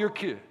destroy your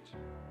kids?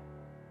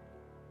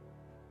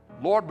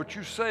 Lord, but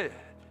you said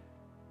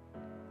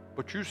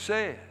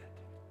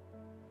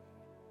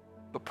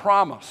the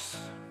promise,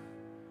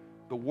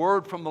 the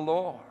word from the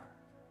Lord.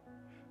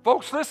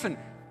 Folks, listen,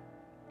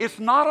 it's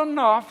not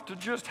enough to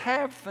just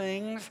have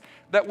things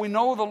that we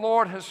know the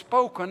Lord has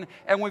spoken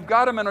and we've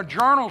got them in a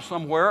journal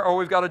somewhere, or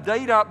we've got a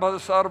date out by the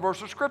side of a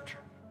verse of Scripture.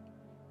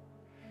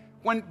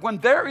 When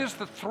there is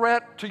the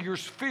threat to your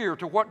sphere,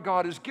 to what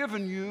God has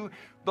given you,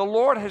 the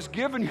Lord has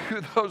given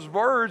you those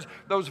words,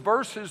 those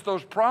verses,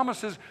 those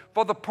promises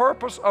for the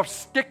purpose of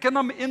sticking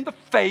them in the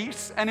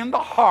face and in the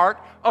heart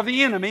of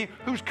the enemy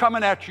who's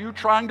coming at you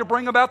trying to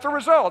bring about the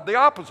result, the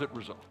opposite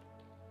result.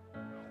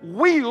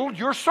 Wield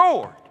your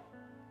sword.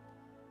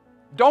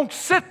 Don't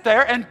sit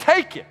there and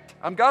take it.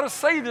 I've got to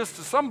say this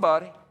to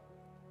somebody.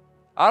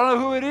 I don't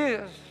know who it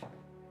is.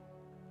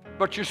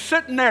 But you're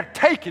sitting there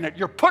taking it.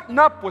 You're putting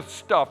up with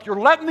stuff. You're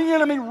letting the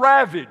enemy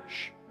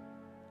ravage.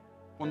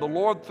 When the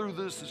Lord through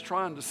this is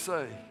trying to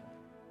say,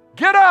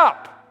 get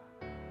up.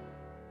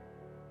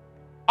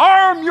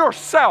 Arm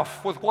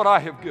yourself with what I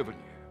have given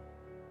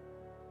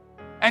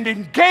you. And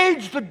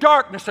engage the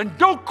darkness and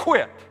don't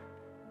quit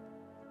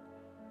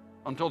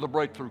until the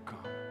breakthrough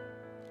comes.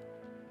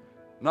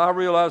 Now I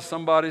realize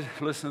somebody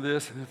listen to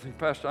this and think,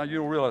 Pastor, you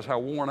don't realize how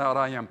worn out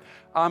I am.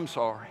 I'm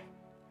sorry.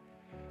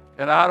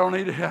 And I don't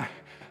need to.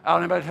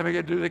 anybody tell me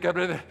to do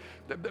that.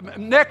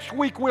 Next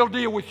week we'll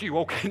deal with you,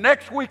 okay?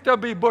 Next week there'll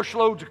be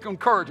bushloads of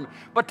encouragement.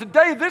 But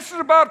today this is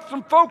about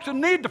some folks who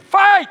need to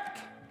fight.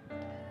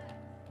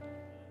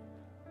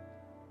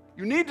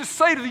 You need to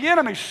say to the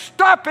enemy,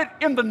 stop it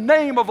in the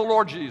name of the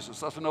Lord Jesus.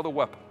 That's another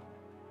weapon.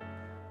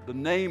 The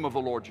name of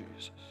the Lord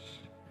Jesus.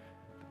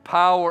 The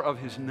power of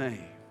his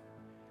name.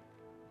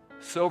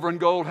 Silver and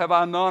gold have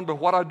I none, but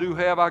what I do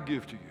have I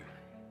give to you.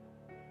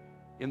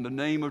 In the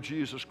name of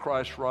Jesus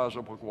Christ, rise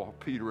up with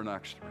Peter in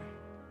Acts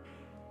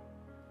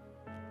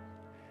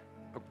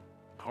 3.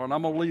 And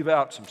I'm going to leave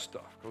out some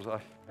stuff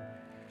because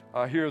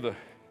I hear the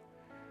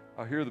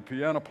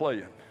piano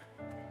playing.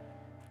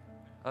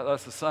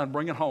 That's the sign.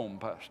 Bring it home,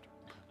 Pastor.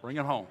 Bring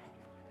it home.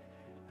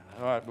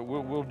 All right, but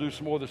we'll do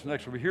some more of this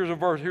next week. Here's a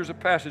verse. Here's a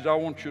passage I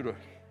want you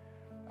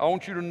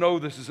to know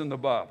this is in the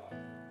Bible.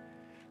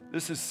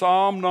 This is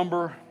Psalm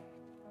number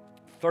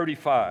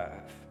 35.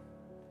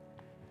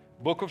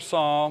 Book of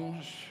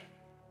Psalms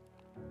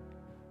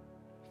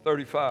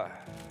 35.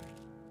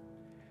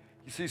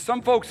 You see,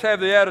 some folks have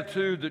the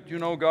attitude that,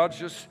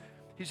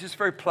 he's just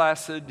very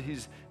placid.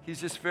 He's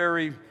just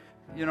very,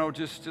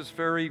 just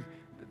very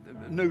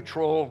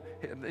neutral.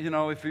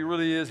 If he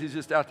really is, he's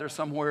just out there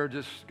somewhere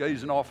just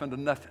gazing off into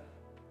nothing.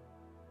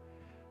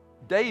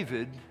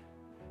 David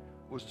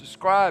was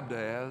described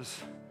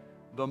as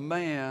the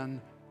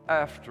man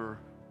after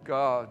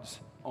God's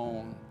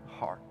own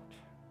heart.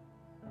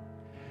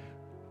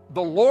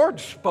 The Lord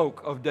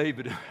spoke of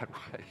David in that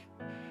way.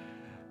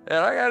 And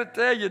I got to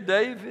tell you,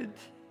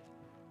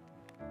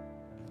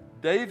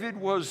 David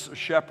was a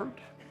shepherd.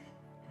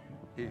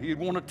 He'd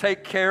want to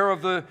take care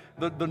of the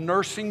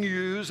nursing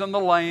ewes and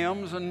the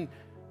lambs and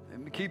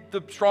keep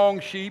the strong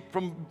sheep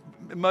from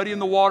muddying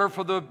the water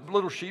for the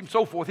little sheep and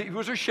so forth. He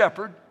was a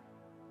shepherd,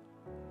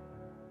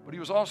 but he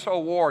was also a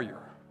warrior.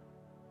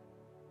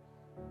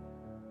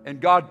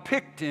 And God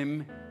picked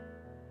him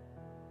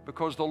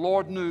because the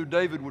Lord knew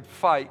David would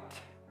fight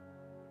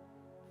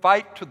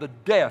to the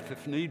death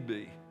if need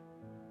be,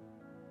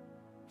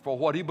 for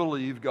what he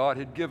believed God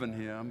had given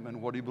him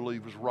and what he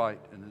believed was right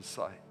in his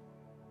sight.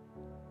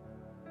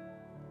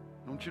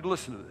 I want you to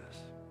listen to this.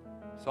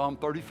 Psalm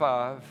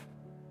 35,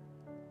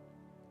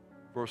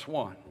 verse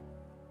 1.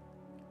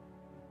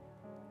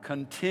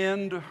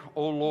 Contend,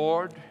 O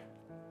Lord,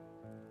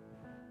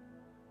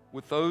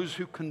 with those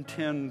who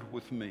contend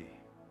with me.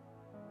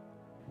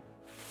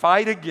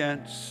 Fight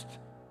against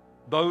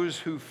those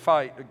who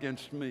fight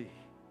against me.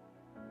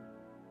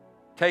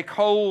 Take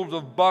hold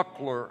of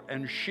buckler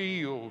and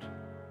shield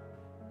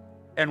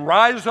and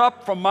rise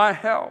up from my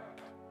help.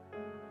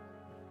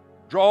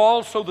 Draw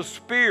also the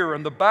spear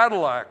and the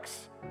battle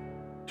axe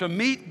to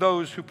meet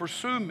those who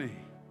pursue me.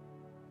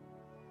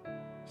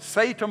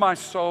 Say to my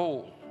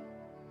soul,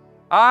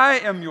 I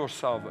am your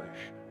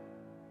salvation.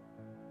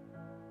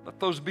 Let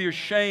those be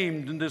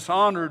ashamed and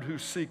dishonored who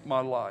seek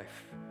my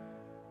life.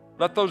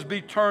 Let those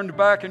be turned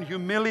back and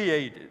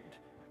humiliated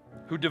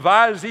who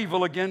devise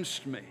evil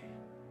against me.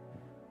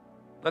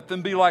 Let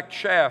them be like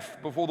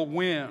chaff before the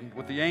wind,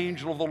 with the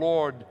angel of the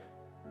Lord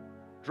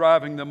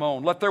driving them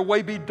on. Let their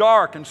way be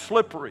dark and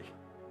slippery,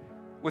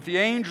 with the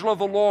angel of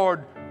the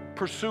Lord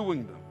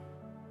pursuing them.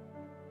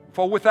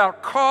 For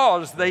without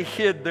cause they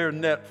hid their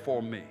net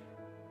for me.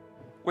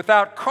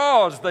 Without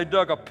cause they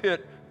dug a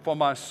pit for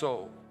my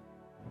soul.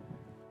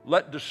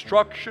 Let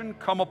destruction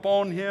come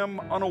upon him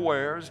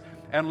unawares,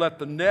 and let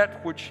the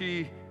net which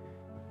he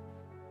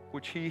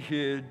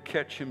hid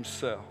catch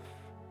himself.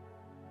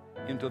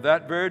 Into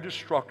that very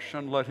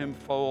destruction let him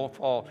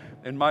fall.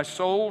 And my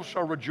soul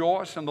shall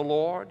rejoice in the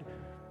Lord.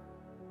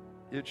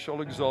 It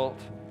shall exult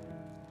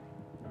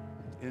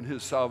in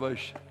his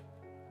salvation.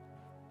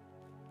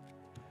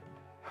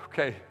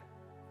 Okay.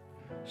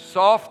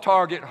 Soft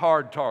target,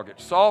 hard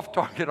target. Soft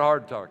target,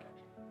 hard target.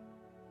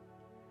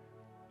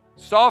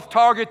 Soft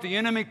target, the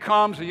enemy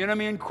comes, the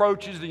enemy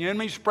encroaches, the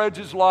enemy spreads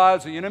his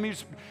lies, the enemy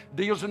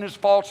deals in his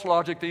false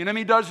logic, the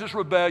enemy does his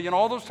rebellion,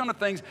 all those kind of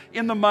things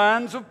in the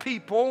minds of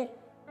people,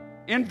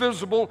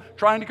 invisible,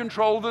 trying to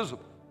control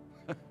visible.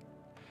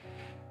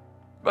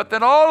 But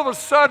then all of a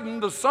sudden,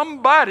 there's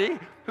somebody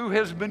who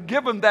has been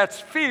given that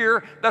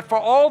sphere that for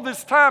all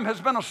this time has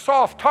been a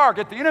soft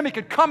target. The enemy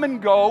could come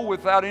and go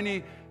without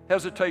any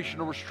hesitation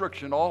or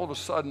restriction. All of a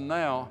sudden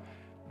now,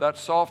 that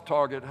soft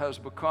target has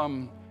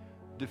become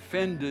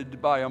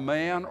defended by a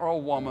man or a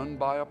woman,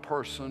 by a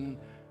person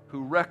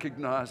who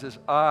recognizes,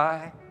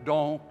 I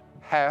don't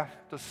have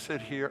to sit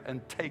here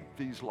and take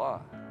these lies.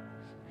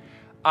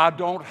 I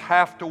don't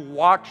have to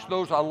watch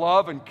those I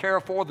love and care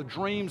for, the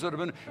dreams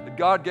that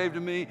God gave to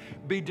me,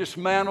 be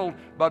dismantled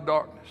by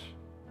darkness.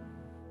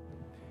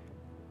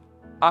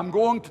 I'm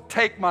going to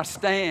take my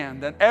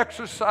stand and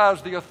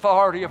exercise the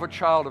authority of a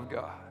child of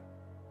God.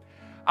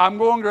 I'm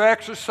going to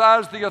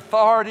exercise the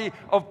authority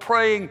of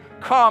praying,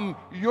 come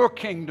your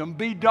kingdom,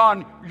 be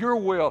done your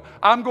will.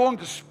 I'm going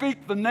to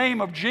speak the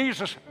name of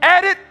Jesus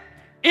at it,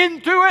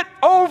 into it,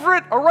 over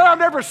it,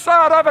 around every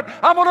side of it.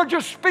 I'm going to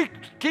just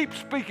keep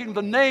speaking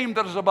the name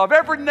that is above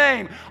every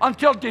name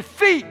until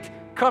defeat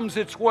comes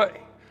its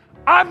way.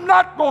 I'm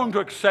not going to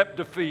accept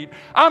defeat.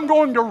 I'm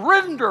going to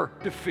render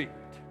defeat.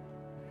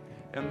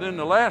 And then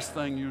the last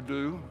thing you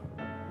do,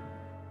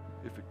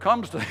 if it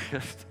comes to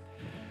this,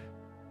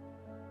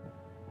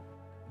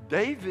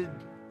 David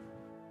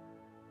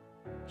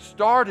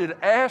started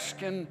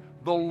asking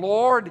the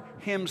Lord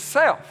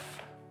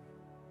himself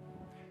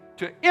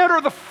to enter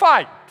the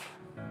fight.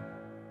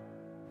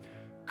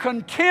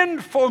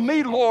 Contend for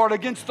me, Lord,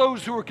 against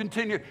those who are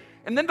continuing.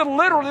 And then the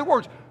literal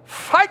words,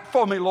 fight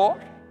for me,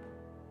 Lord.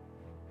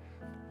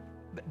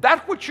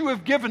 That which you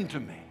have given to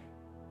me.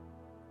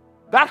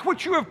 That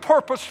which you have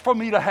purposed for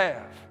me to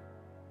have.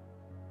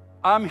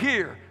 I'm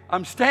here.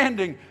 I'm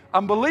standing.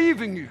 I'm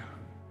believing you.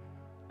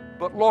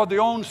 But Lord, the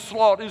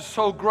onslaught is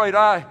so great,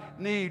 I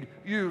need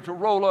you to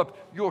roll up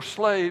your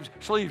sleeves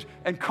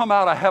and come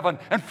out of heaven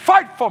and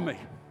fight for me.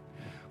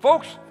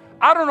 Folks,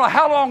 I don't know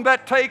how long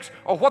that takes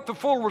or what the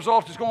full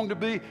result is going to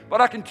be, but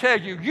I can tell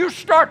you, you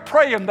start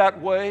praying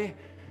that way,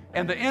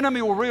 and the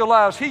enemy will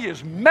realize he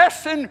is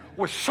messing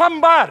with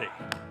somebody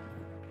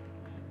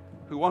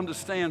who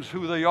understands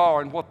who they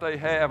are and what they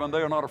have, and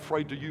they are not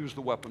afraid to use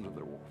the weapons of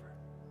their warfare.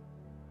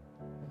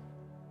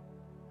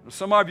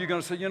 Some of you are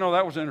going to say,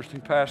 that was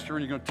interesting, Pastor,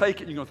 and you're going to take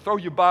it and you're going to throw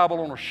your Bible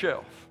on a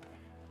shelf.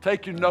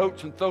 Take your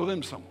notes and throw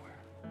them somewhere.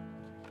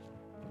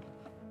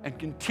 And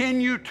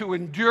continue to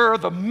endure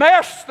the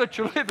mess that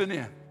you're living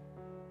in.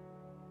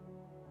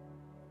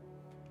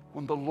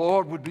 When the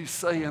Lord would be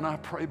saying, I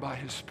pray by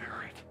His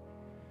Spirit,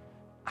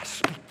 I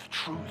speak the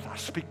truth, I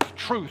speak the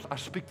truth, I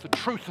speak the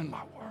truth in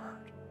my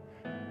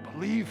word.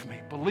 Believe me,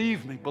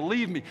 believe me,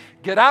 believe me.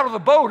 Get out of the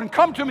boat and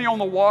come to me on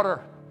the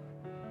water.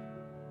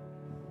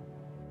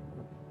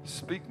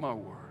 Speak my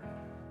word.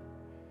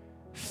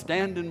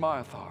 Stand in my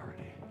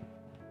authority.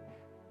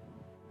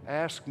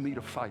 Ask me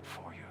to fight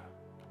for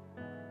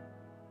you.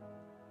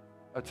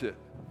 That's it.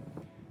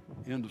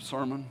 End of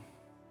sermon.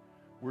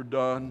 We're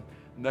done.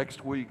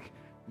 Next week,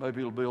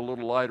 maybe it'll be a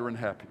little lighter and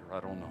happier. I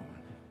don't know.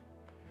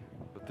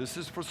 But this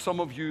is for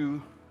some of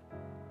you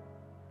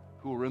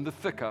who are in the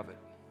thick of it.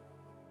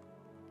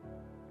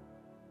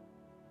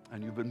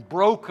 And you've been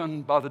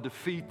broken by the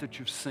defeat that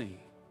you've seen.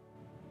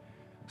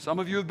 Some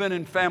of you have been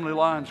in family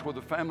lines where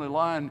the family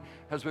line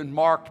has been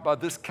marked by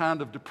this kind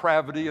of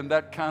depravity and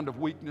that kind of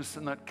weakness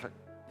and all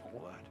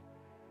that.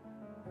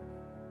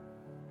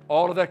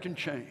 All of that can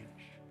change.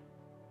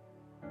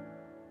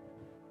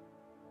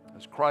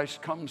 As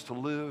Christ comes to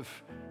live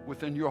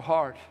within your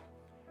heart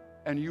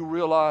and you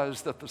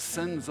realize that the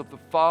sins of the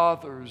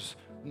fathers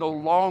no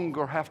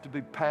longer have to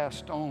be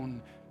passed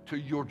on to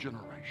your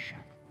generation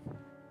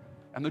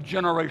and the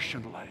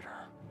generation later.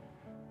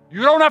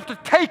 You don't have to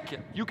take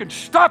it. You can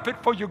stop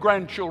it for your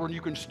grandchildren.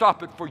 You can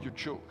stop it for your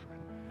children.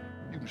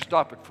 You can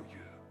stop it for you.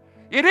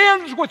 It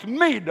ends with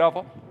me,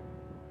 devil.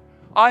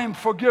 I am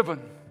forgiven.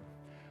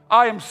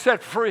 I am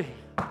set free.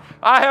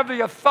 I have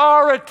the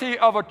authority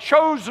of a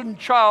chosen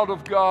child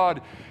of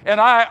God, and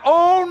I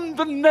own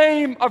the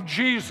name of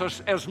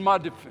Jesus as my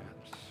defense.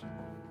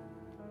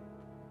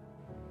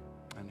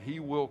 And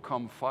He will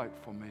come fight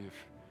for me if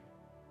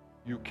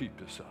you keep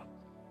this up.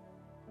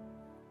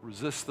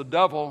 Resist the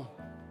devil,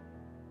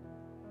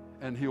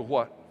 and he'll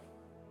what?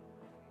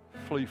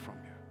 Flee from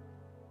you.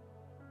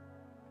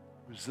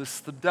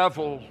 Resist the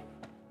devil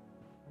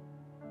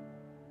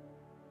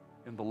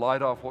in the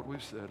light of what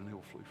we've said, and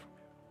he'll flee from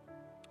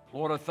you.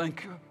 Lord, I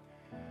thank you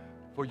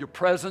for your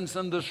presence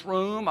in this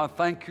room. I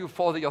thank you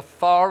for the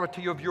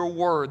authority of your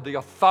word, the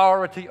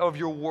authority of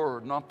your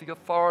word, not the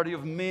authority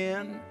of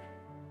men,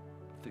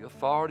 but the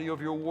authority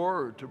of your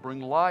word to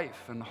bring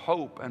life and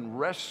hope and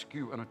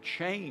rescue and a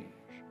change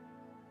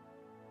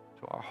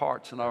to our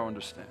hearts and our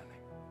understanding.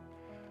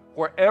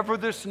 Wherever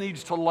this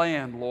needs to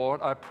land,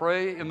 Lord, I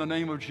pray in the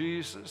name of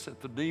Jesus that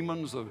the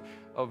demons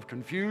of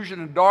confusion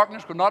and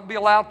darkness will not be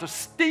allowed to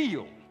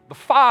steal the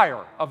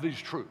fire of these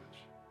truths,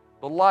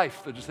 the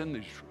life that is in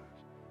these truths.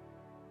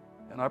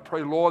 And I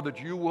pray, Lord, that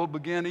you will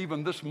begin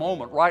even this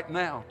moment, right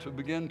now, to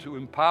begin to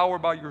empower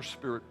by your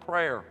Spirit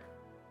prayer,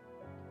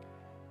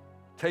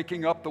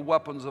 taking up the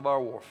weapons of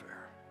our warfare,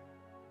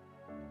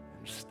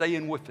 and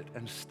staying with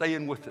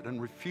it,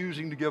 and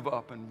refusing to give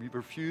up, and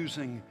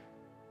refusing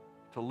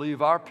to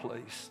leave our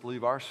place,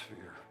 leave our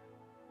sphere,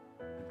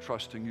 and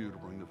trusting you to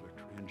bring the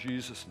victory. In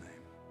Jesus'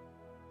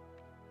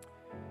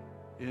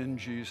 name. In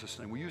Jesus'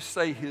 name. Will you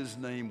say his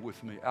name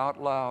with me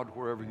out loud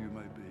wherever you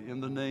may be?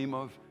 In the name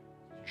of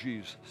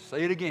Jesus.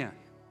 Say it again.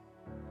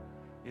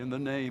 In the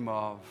name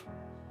of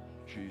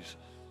Jesus.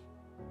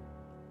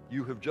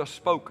 You have just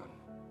spoken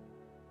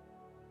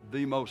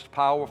the most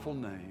powerful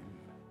name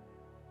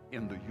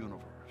in the universe.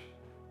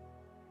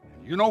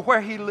 And you know where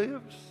he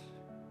lives?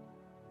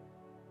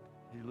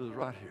 He lives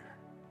right here.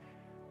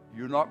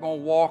 You're not going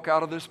to walk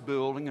out of this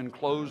building and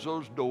close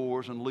those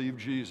doors and leave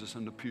Jesus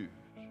in the pews.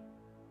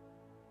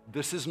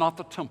 This is not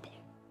the temple.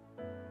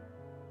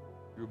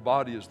 Your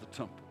body is the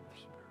temple of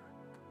the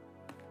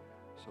Spirit.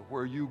 So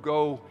where you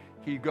go,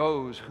 he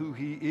goes. Who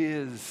he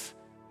is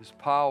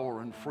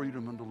power and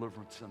freedom and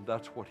deliverance, and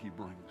that's what he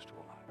brings to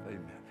life.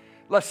 Amen.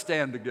 Let's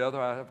stand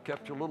together. I have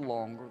kept you a little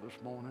longer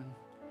this morning.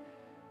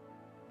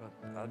 But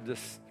I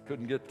just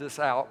couldn't get this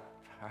out.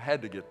 I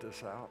had to get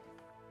this out.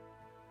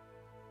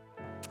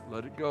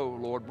 Let it go,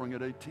 Lord. Bring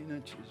it 18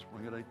 inches.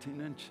 Bring it 18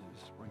 inches.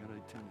 Bring it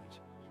 18 inches.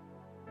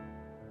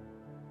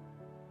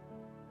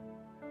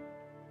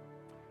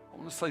 I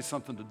want to say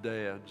something to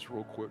dads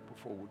real quick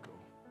before we go.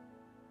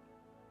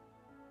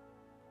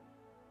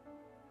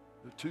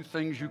 There are two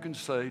things you can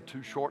say,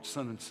 two short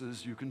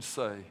sentences you can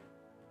say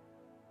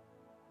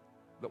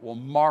that will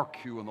mark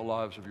you in the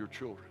lives of your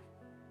children.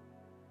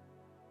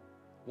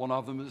 One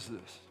of them is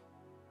this.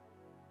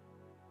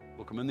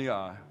 Look them in the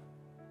eye.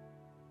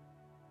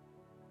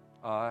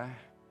 I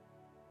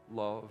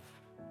love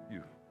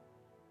you.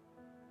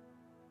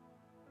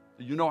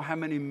 Do you know how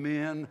many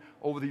men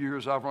over the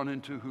years I've run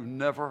into who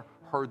never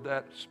heard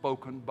that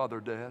spoken by their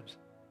dads?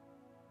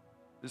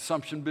 The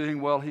assumption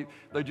being, well,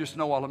 they just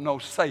know all of them. No,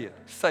 say it.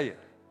 Say it.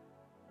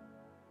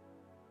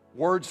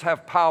 Words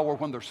have power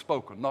when they're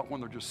spoken, not when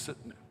they're just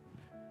sitting there.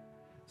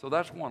 So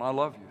that's one. I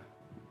love you.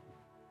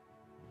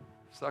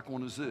 Second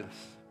one is this.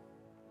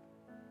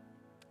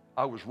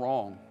 I was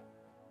wrong.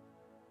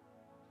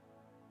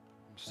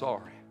 I'm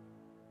sorry.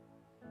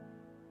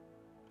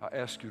 I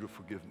ask you to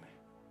forgive me.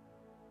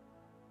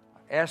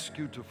 I ask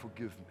you to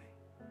forgive me.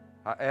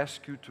 I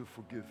ask you to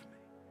forgive me.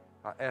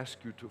 I ask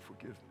you to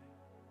forgive me.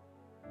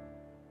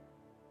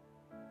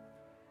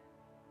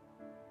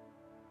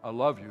 I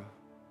love you.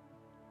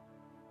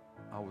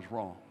 I was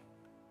wrong.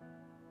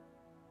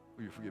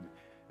 Will you forgive me?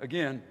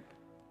 Again,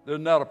 there's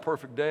not a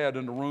perfect dad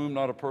in the room,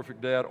 not a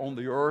perfect dad on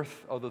the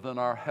earth other than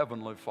our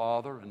Heavenly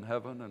Father in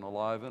heaven and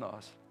alive in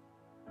us.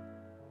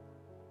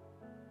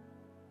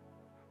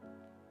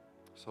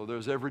 So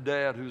there's every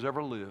dad who's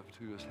ever lived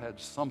who has had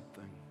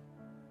something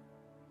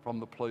from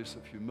the place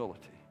of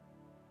humility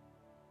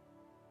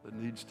that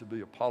needs to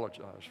be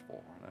apologized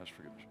for and asked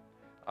forgiveness.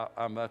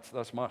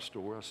 That's my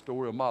story, a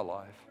story of my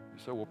life. You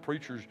say, well,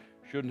 preachers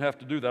shouldn't have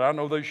to do that. I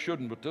know they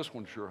shouldn't, but this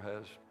one sure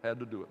has had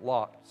to do it,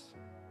 lots.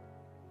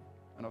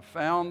 And I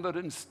found that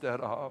instead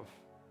of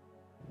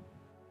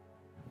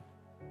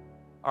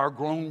our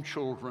grown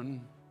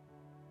children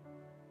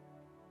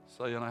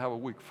saying, I have a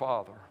weak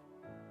father,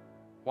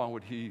 why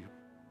would he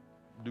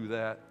do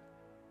that?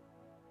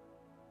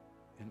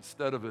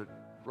 Instead of it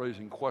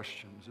raising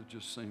questions, it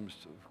just seems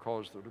to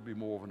cause there to be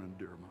more of an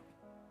endearment.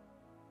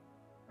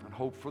 And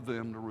hope for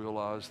them to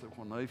realize that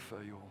when they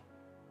fail,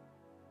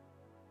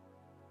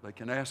 they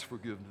can ask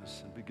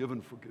forgiveness and be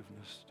given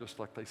forgiveness, just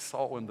like they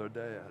saw in their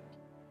dad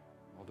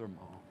or their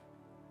mom.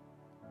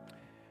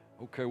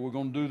 Okay, we're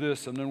going to do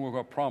this, and then we're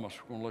going to promise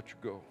we're going to let you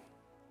go.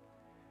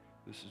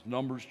 This is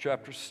Numbers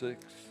chapter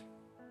 6.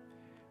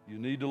 You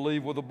need to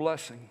leave with a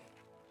blessing.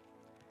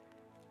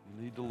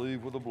 You need to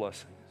leave with a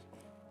blessing.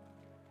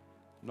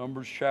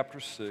 Numbers chapter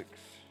 6,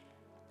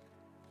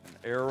 and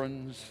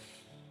Aaron's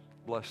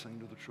blessing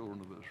to the children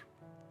of Israel.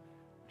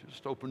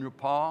 Just open your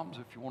palms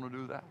if you want to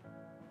do that.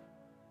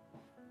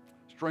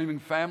 Streaming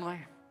family,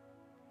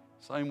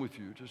 same with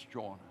you. Just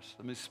join us.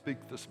 Let me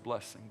speak this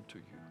blessing to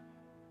you.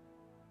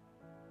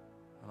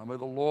 And may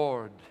the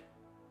Lord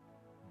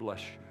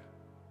bless you.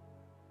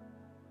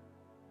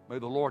 May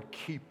the Lord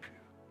keep you.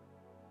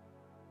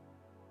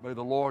 May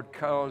the Lord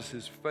cause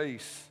His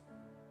face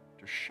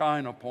to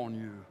shine upon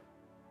you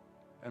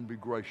and be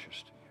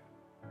gracious to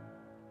you.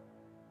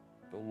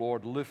 The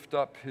Lord lift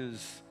up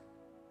His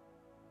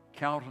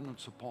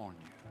countenance upon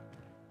you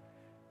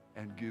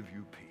and give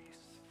you peace.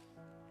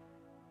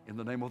 In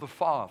the name of the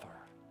Father,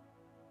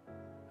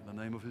 in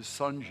the name of His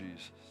Son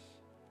Jesus,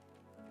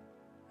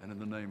 and in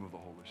the name of the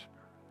Holy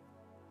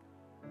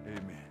Spirit.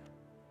 Amen.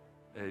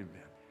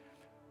 Amen.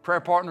 Prayer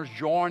partners,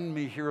 join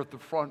me here at the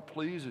front,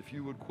 please, if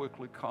you would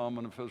quickly come.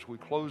 And as we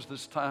close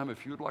this time,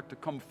 if you'd like to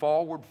come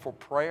forward for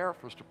prayer,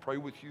 for us to pray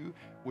with you,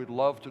 we'd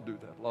love to do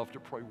that, love to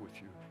pray with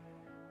you.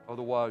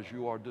 Otherwise,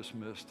 you are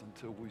dismissed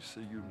until we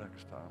see you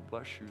next time.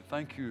 Bless you.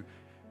 Thank you,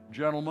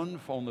 gentlemen,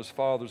 on this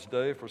Father's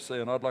Day for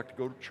saying, I'd like to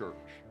go to church.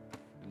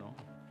 You know,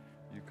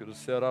 you could have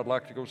said, I'd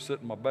like to go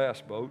sit in my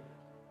bass boat,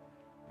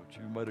 but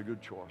you made a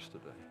good choice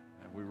today,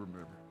 and we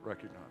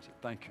recognize it.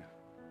 Thank you.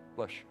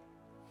 Bless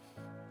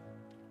you.